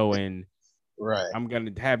 And right, I'm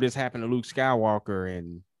gonna have this happen to Luke Skywalker,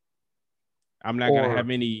 and I'm not gonna have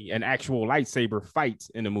an actual lightsaber fight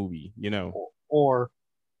in the movie. Or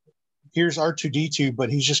here's R2-D2, but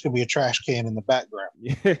he's just gonna be a trash can in the background.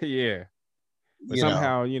 Yeah. But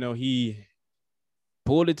somehow, he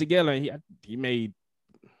pulled it together. And he made,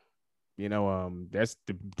 that's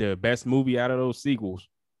the best movie out of those sequels,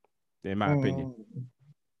 in my opinion.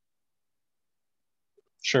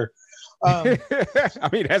 Sure. I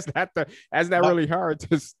mean, that's not really hard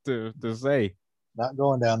to say. Not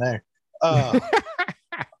going down there.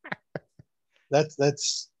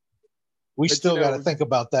 That's we still got to think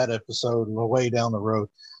about that episode way down the road.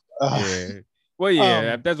 Yeah. Well,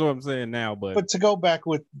 yeah, that's what I'm saying now. But to go back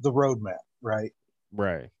with the roadmap, right?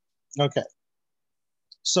 Right. Okay.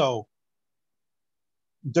 So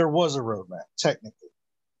there was a roadmap, technically.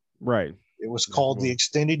 Right. It was called the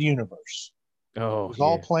Extended Universe. Oh, it was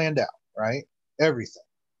all planned out, right? Everything.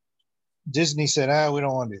 Disney said, we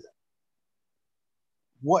don't want to do that.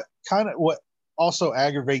 What also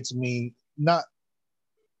aggravates me, not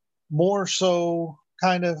more so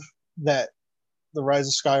kind of that The Rise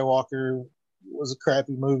of Skywalker was a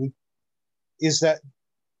crappy movie, is that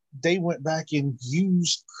they went back and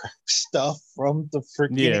used stuff from the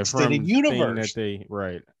freaking Extended Universe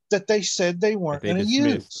that they said they weren't going to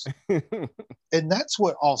use. And that's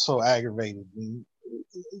what also aggravated me.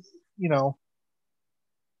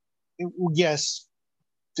 Yes,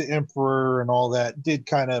 the Emperor and all that did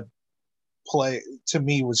kind of play, to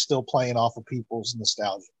me, was still playing off of people's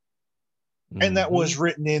nostalgia. Mm-hmm. And that was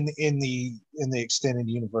written in the Extended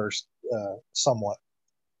Universe somewhat.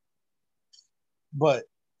 But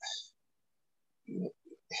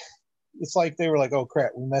it's like they were like, oh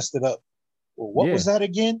crap, we messed it up. Well, what was that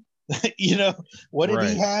again? What did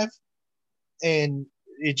he have? And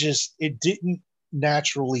it didn't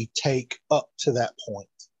naturally take up to that point.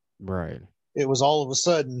 Right. It was all of a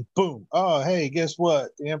sudden, boom. Oh, hey, guess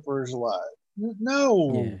what? The Emperor's alive.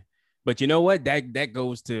 No. Yeah. But you know what? That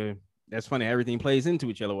goes to, that's funny. Everything plays into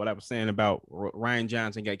each other. What I was saying about Rian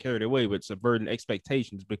Johnson got carried away with subverting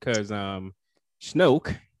expectations because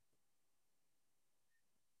Snoke,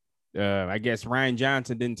 I guess Rian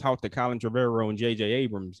Johnson didn't talk to Colin Trevorrow and J.J.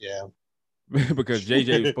 Abrams. Yeah. Because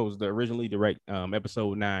J.J. was supposed to originally direct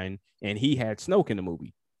episode 9, and he had Snoke in the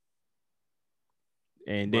movie.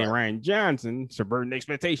 And then Rian Johnson, subverting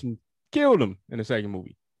expectation, killed him in the second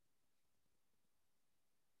movie.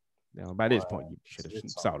 Now, by this point, you should have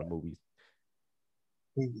saw the movies.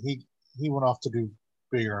 He went off to do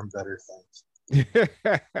bigger and better things.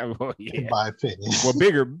 Well, yeah. In my opinion. Well,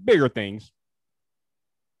 bigger things.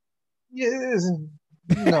 Yeah,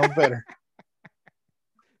 better.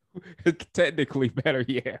 Technically better,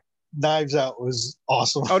 yeah. Knives Out was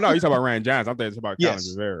awesome. Oh no, you're talking about Rian Johnson. I thought it's about Colin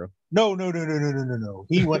Trevorrow. No.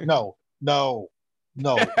 He went no.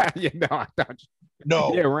 Yeah, no, I thought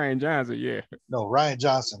no. Yeah, Rian Johnson, yeah. No, Rian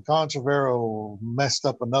Johnson. Colin Trevorrow messed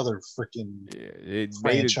up another freaking it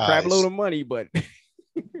franchise. Made a crap load of money, but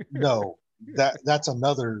no, that's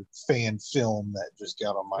another fan film that just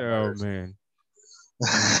got on my nerves. Oh man.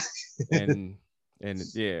 and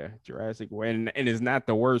yeah, Jurassic World, and it's not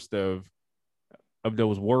the worst of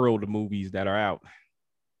those world movies that are out.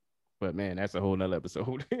 But man, that's a whole nother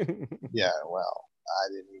episode. Yeah, well, I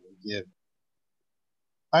didn't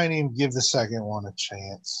even give the second one a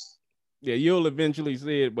chance. Yeah, you'll eventually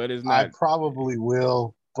see it, but it's not. I probably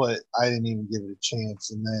will, but I didn't even give it a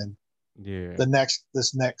chance. And then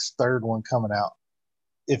this next third one coming out,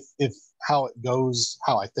 if how it goes,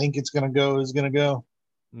 how I think it's gonna go is gonna go.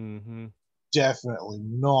 Mm-hmm. Definitely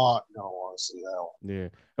not gonna want to see that one. Yeah.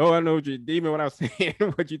 Oh, I know what even when I was saying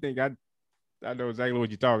what you think, I know exactly what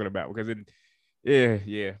you're talking about because it.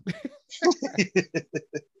 Yeah.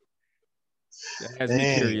 That has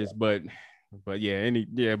me curious, but but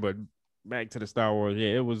back to the Star Wars.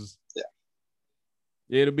 Yeah, it was. Yeah.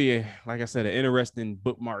 It'll be like I said, an interesting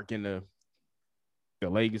bookmark in the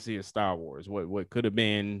legacy of Star Wars. What could have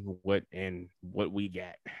been, what we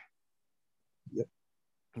got. Yep.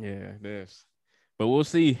 Yeah, this. But we'll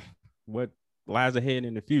see what lies ahead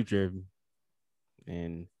in the future,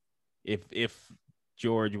 and if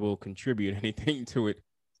George will contribute anything to it.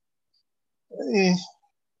 And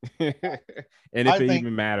if it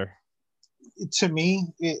even matter. To me,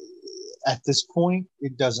 at this point,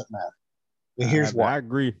 it doesn't matter. And here's why. I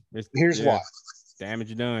agree. Here's why.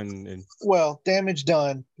 Damage done. Damage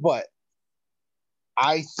done, but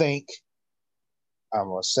I think I'm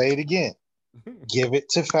going to say it again. Give it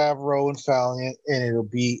to Favreau and Fallon, and it'll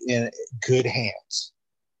be in good hands.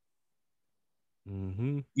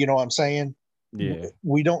 Mm-hmm. You know what I'm saying? Yeah.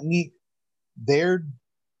 We don't need. They're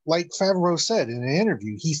like Favreau said in an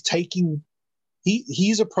interview. He's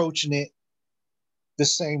approaching it the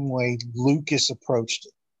same way Lucas approached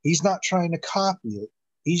it. He's not trying to copy it.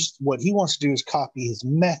 What he wants to do is copy his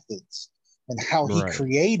methods and how he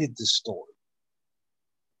created the story.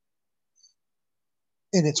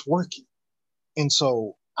 And it's working. And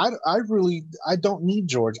so I don't need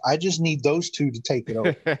George. I just need those two to take it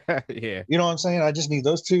over. Yeah. You know what I'm saying? I just need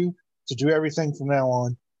those two to do everything from now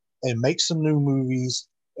on and make some new movies,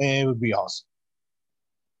 and it would be awesome.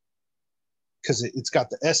 Because it's got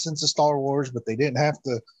the essence of Star Wars, but they didn't have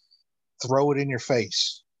to throw it in your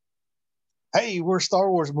face. Hey, we're a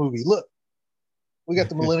Star Wars movie. Look, we got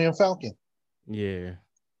the Millennium Falcon. Yeah.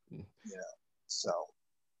 Yeah. So,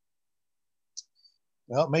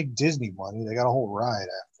 well, make Disney money. They got a whole ride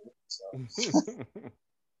after it. So.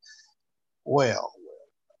 Well,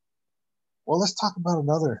 let's talk about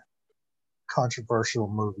another controversial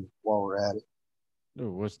movie while we're at it.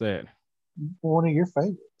 Oh, what's that? One of your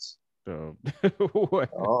favorites. What?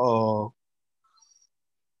 Oh,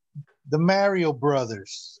 the Mario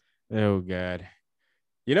Brothers. Oh God!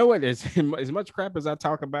 You know what? As much crap as I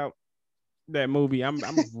talk about that movie, I'm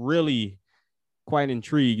really quite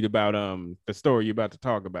intrigued about the story you're about to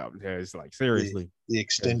talk about. It's like seriously, the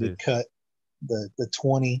extended cut, the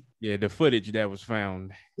 20. Yeah, the footage that was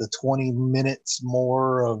found. The 20 minutes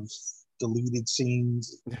more of deleted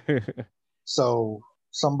scenes. So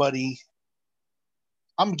somebody,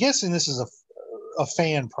 I'm guessing this is a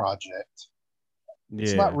fan project. Yeah.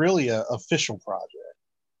 It's not really an official project.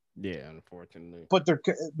 Yeah, unfortunately. But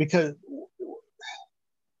because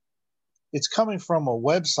it's coming from a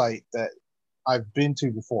website that I've been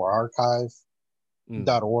to before,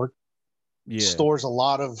 archive.org. Yeah. Stores a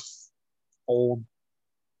lot of old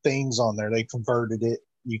things on there. They converted it.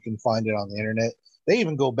 You can find it on the internet. They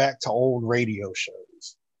even go back to old radio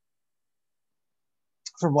shows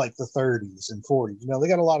from like the 30s and 40s. You know, they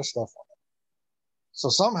got a lot of stuff on it. So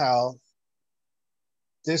somehow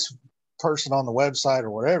this person on the website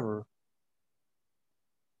or whatever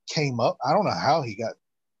came up. I don't know how he got.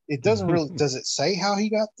 It doesn't really. Does it say how he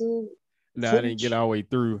got the? No, footage? I didn't get all the way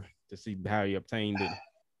through to see how he obtained it.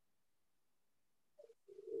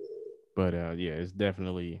 But yeah, it's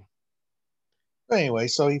definitely. Anyway,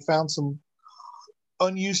 so he found some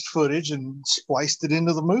unused footage and spliced it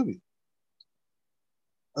into the movie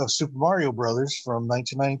of Super Mario Brothers from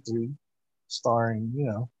 1993, starring, you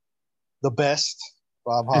know, the best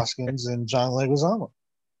Bob Hoskins and John Leguizamo,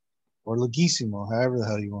 or Leguizamo, however the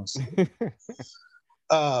hell you want to say it.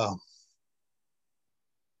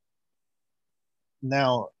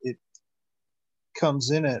 Now it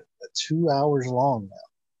comes in at 2 hours long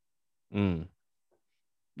now.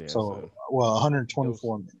 Yeah, so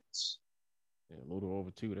 124 minutes. Yeah, a little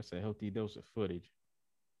over 2. That's a healthy dose of footage.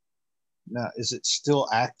 Now, is it still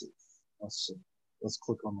active? Let's see. Let's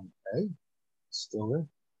click on the. Hey, it's still there.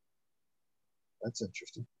 That's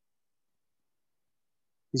interesting.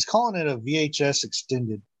 He's calling it a VHS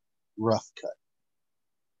extended rough cut.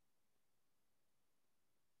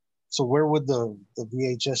 So where would the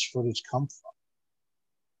VHS footage come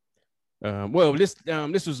from? Well,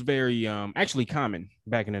 this was very actually common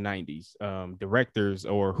back in the 90s. Directors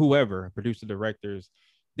or whoever, producer directors,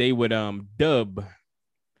 they would dub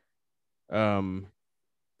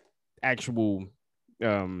actual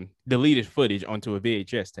deleted footage onto a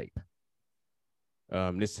VHS tape.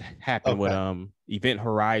 This happened with Event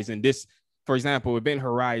Horizon. This, for example, Event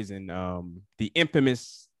Horizon, the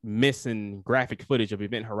infamous missing graphic footage of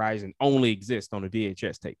Event Horizon only exists on a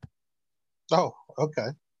VHS tape. Oh, okay.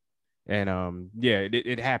 And yeah,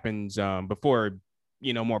 it happens before,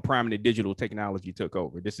 you know, more prominent digital technology took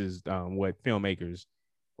over. This is what filmmakers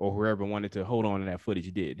or whoever wanted to hold on to that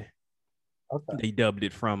footage did. Okay. They dubbed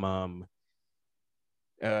it from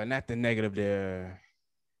not the negative, the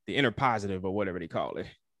inner positive or whatever they call it.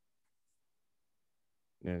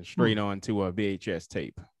 And straight on to a VHS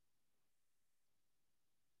tape.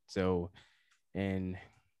 So, and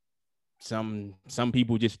some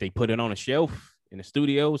people just they put it on a shelf in the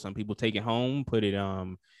studio. Some people take it home, put it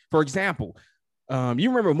for example, you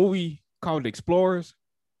remember a movie called Explorers?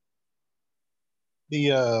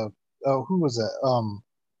 The who was that?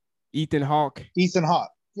 Ethan Hawke. Ethan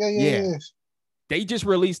Hawke. Yeah. They just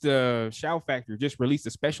released Shout Factory just released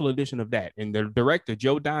a special edition of that, and the director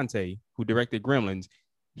Joe Dante, who directed Gremlins,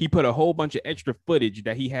 he put a whole bunch of extra footage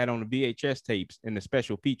that he had on the VHS tapes in the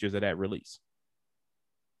special features of that release.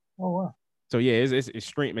 Oh wow! So yeah, it's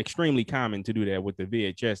extremely common to do that with the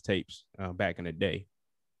VHS tapes back in the day.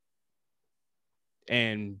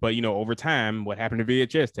 But you know, over time, what happened to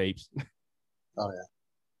VHS tapes? Oh yeah.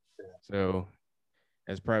 So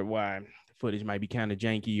that's probably why the footage might be kind of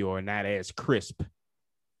janky or not as crisp.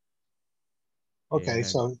 Okay,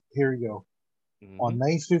 so here we go. Mm-hmm. On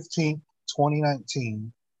May 15th,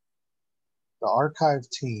 2019, the archive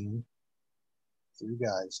team, 3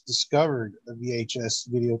 guys, discovered a VHS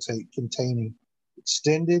videotape containing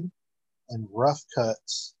extended and rough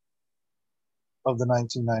cuts of the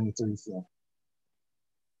 1993 film.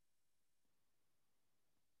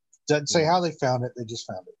 Doesn't say how they found it, they just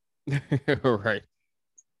found it. Right.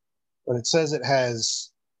 But it says it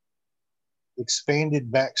has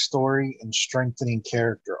expanded backstory and strengthening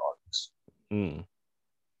character arcs. We'll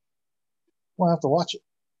have to watch it.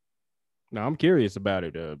 No, I'm curious about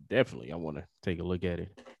it. Definitely, I want to take a look at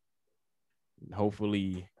it.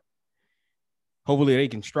 Hopefully they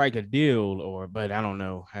can strike a deal, but I don't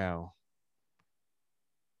know how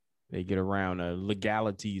they get around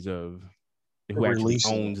legalities of who actually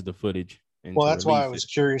owns the footage. Well, that's why I was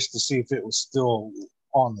curious to see if it was still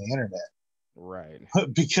on the internet. Right.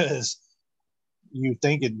 Because you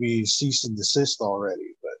think it'd be cease and desist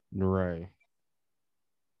already, but right.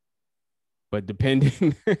 But depending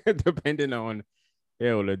on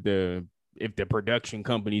if the production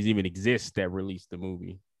companies even exist that released the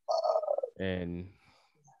movie, and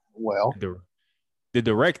well, the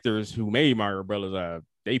directors who made Mario Brothers,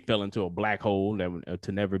 they fell into a black hole that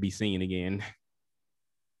to never be seen again.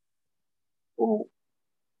 Well,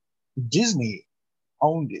 Disney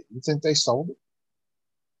owned it. You think they sold it?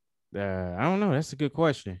 I don't know. That's a good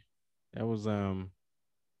question. That was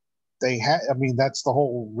they had. I mean, that's the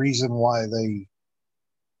whole reason why the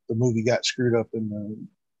movie got screwed up in the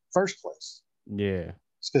first place. Yeah,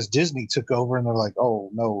 it's because Disney took over and they're like,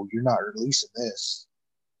 "Oh no, you're not releasing this.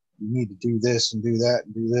 You need to do this and do that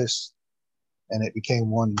and do this," and it became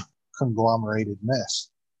one conglomerated mess.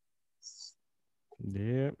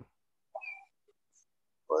 Yep.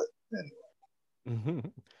 But anyway.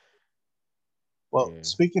 Well,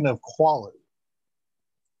 speaking of quality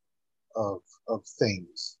of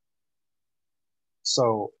things,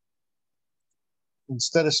 so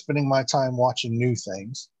instead of spending my time watching new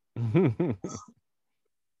things, I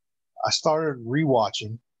started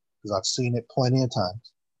rewatching, because I've seen it plenty of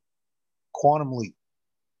times, Quantum Leap.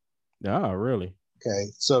 Oh, really?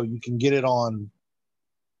 Okay, so you can get it on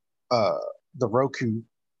the Roku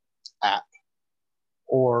app,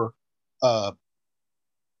 or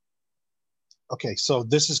okay, so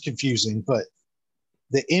this is confusing, but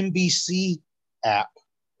the NBC app,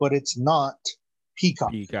 but it's not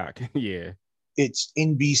Peacock. Peacock, yeah. It's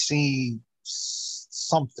NBC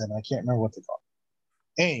something. I can't remember what they call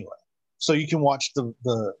it. Anyway, so you can watch the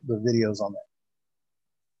videos on that.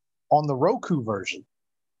 On the Roku version,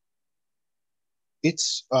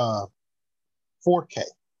 it's 4K.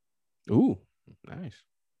 Ooh, nice.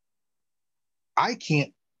 I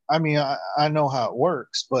know how it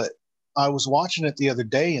works, but I was watching it the other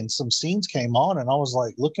day and some scenes came on and I was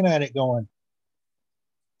like looking at it going,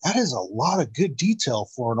 that is a lot of good detail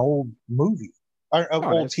for an old movie or an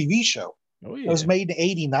old TV show. Oh, yeah. It was made in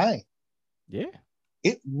 89. Yeah.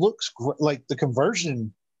 It looks great. Like the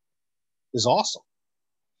conversion is awesome.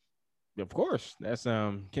 Of course. That's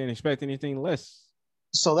can't expect anything less.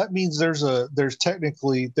 So that means there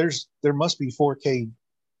must be 4K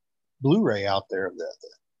Blu-ray out there of that.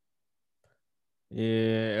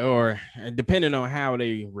 Yeah, or depending on how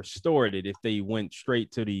they restored it, if they went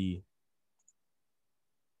straight to the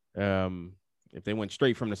if they went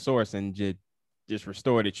straight from the source and just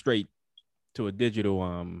restored it straight to a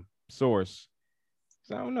digital source.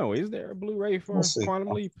 So I don't know. Is there a Blu-ray for Quantum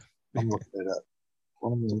Leap? I'm looking it up.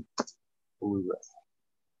 Quantum Leap Blu-ray.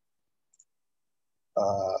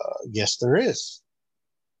 Yes, there is.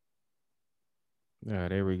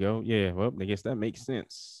 There we go. Yeah, well, I guess that makes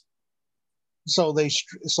sense. So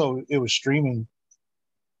it was streaming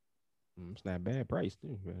It's not a bad price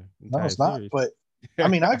too. No, it's not. Series. But I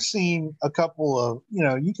mean, I've seen a couple of,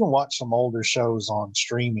 you can watch some older shows on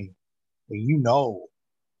streaming, and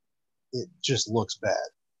it just looks bad.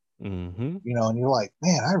 Mm-hmm. And you're like,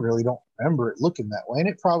 man, I really don't remember it looking that way. And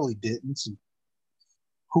it probably didn't. So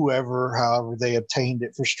however they obtained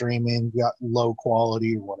it for streaming, got low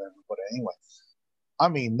quality or whatever. But anyway, I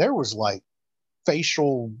mean, there was like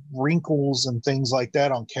facial wrinkles and things like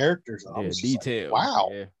that on characters. I was detail. Like, wow.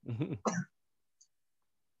 Yeah.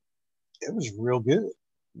 It was real good.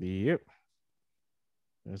 Yep.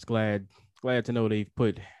 I was glad to know they've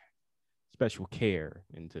put special care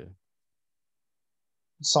into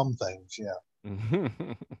some things. Yeah.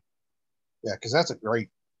 Mm-hmm. Yeah, because that's a great.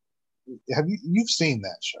 You've seen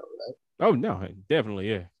that show, right? Oh no, definitely,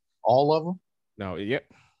 yeah. All of them? No, yep.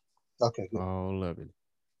 Okay, good. All of it.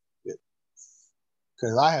 Good.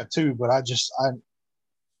 Because I have two, but I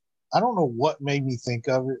don't know what made me think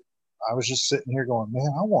of it. I was just sitting here going,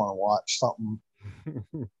 man, I want to watch something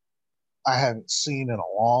I haven't seen in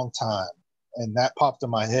a long time. And that popped in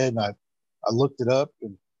my head, and I looked it up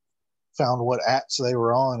and found what apps they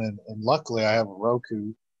were on. And luckily, I have a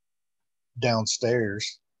Roku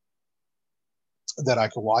downstairs that I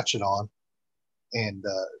could watch it on. And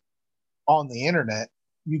on the internet,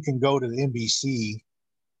 you can go to the NBC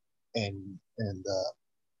and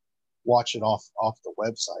watch it off the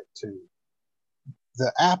website too.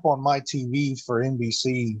 The app on my TV for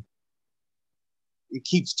NBC, it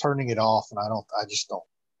keeps turning it off, and I just don't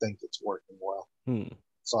think it's working well.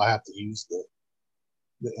 So I have to use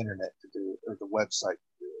the internet to do it, or the website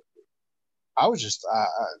to do it. I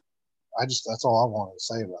just that's all I wanted to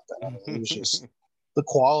say about that. I mean, it was just the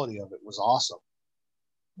quality of it was awesome,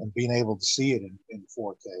 and being able to see it in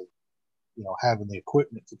 4K, having the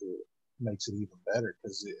equipment to do it makes it even better,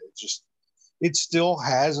 because it still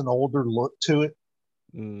has an older look to it.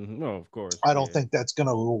 No, of course. I don't think that's going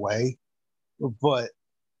to go away, but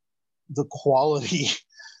the quality,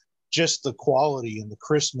 just the quality and the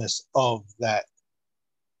crispness of that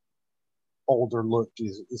older look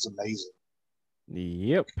is amazing.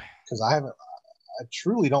 Yep. Because I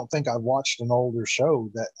truly don't think I've watched an older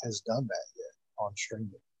show that has done that yet on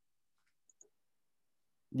streaming.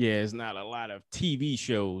 Yeah, it's not a lot of TV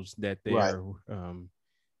shows that they're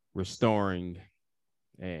restoring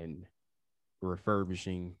and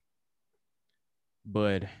refurbishing,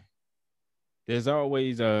 but there's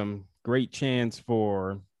always great chance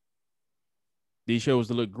for these shows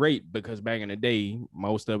to look great, because back in the day,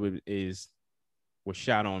 most of it was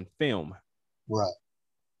shot on film. Right.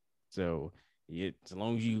 So as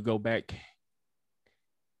long as you go back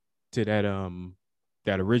to that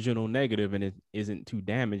original negative and it isn't too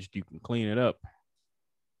damaged, you can clean it up.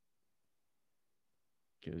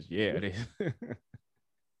 Because it is.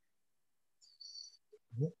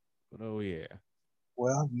 But oh yeah.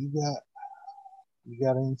 Well, you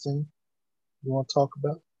got anything you want to talk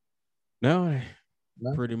about? No,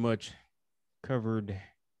 pretty much covered.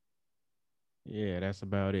 Yeah, that's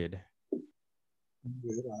about it.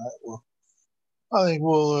 Good. All right. Well, I think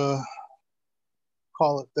we'll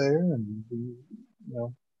call it there, and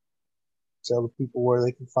tell the people where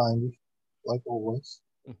they can find you, like always.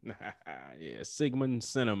 Yeah, Sigmund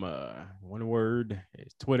Cinema. One word.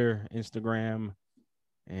 It's Twitter, Instagram,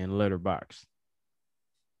 and Letterboxd.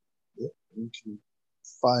 Yep. You can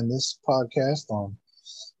find this podcast on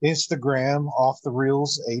Instagram, Off the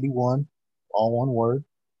Reels 81, all one word.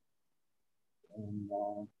 And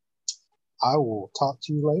I will talk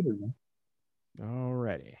to you later, man. All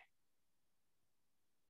righty.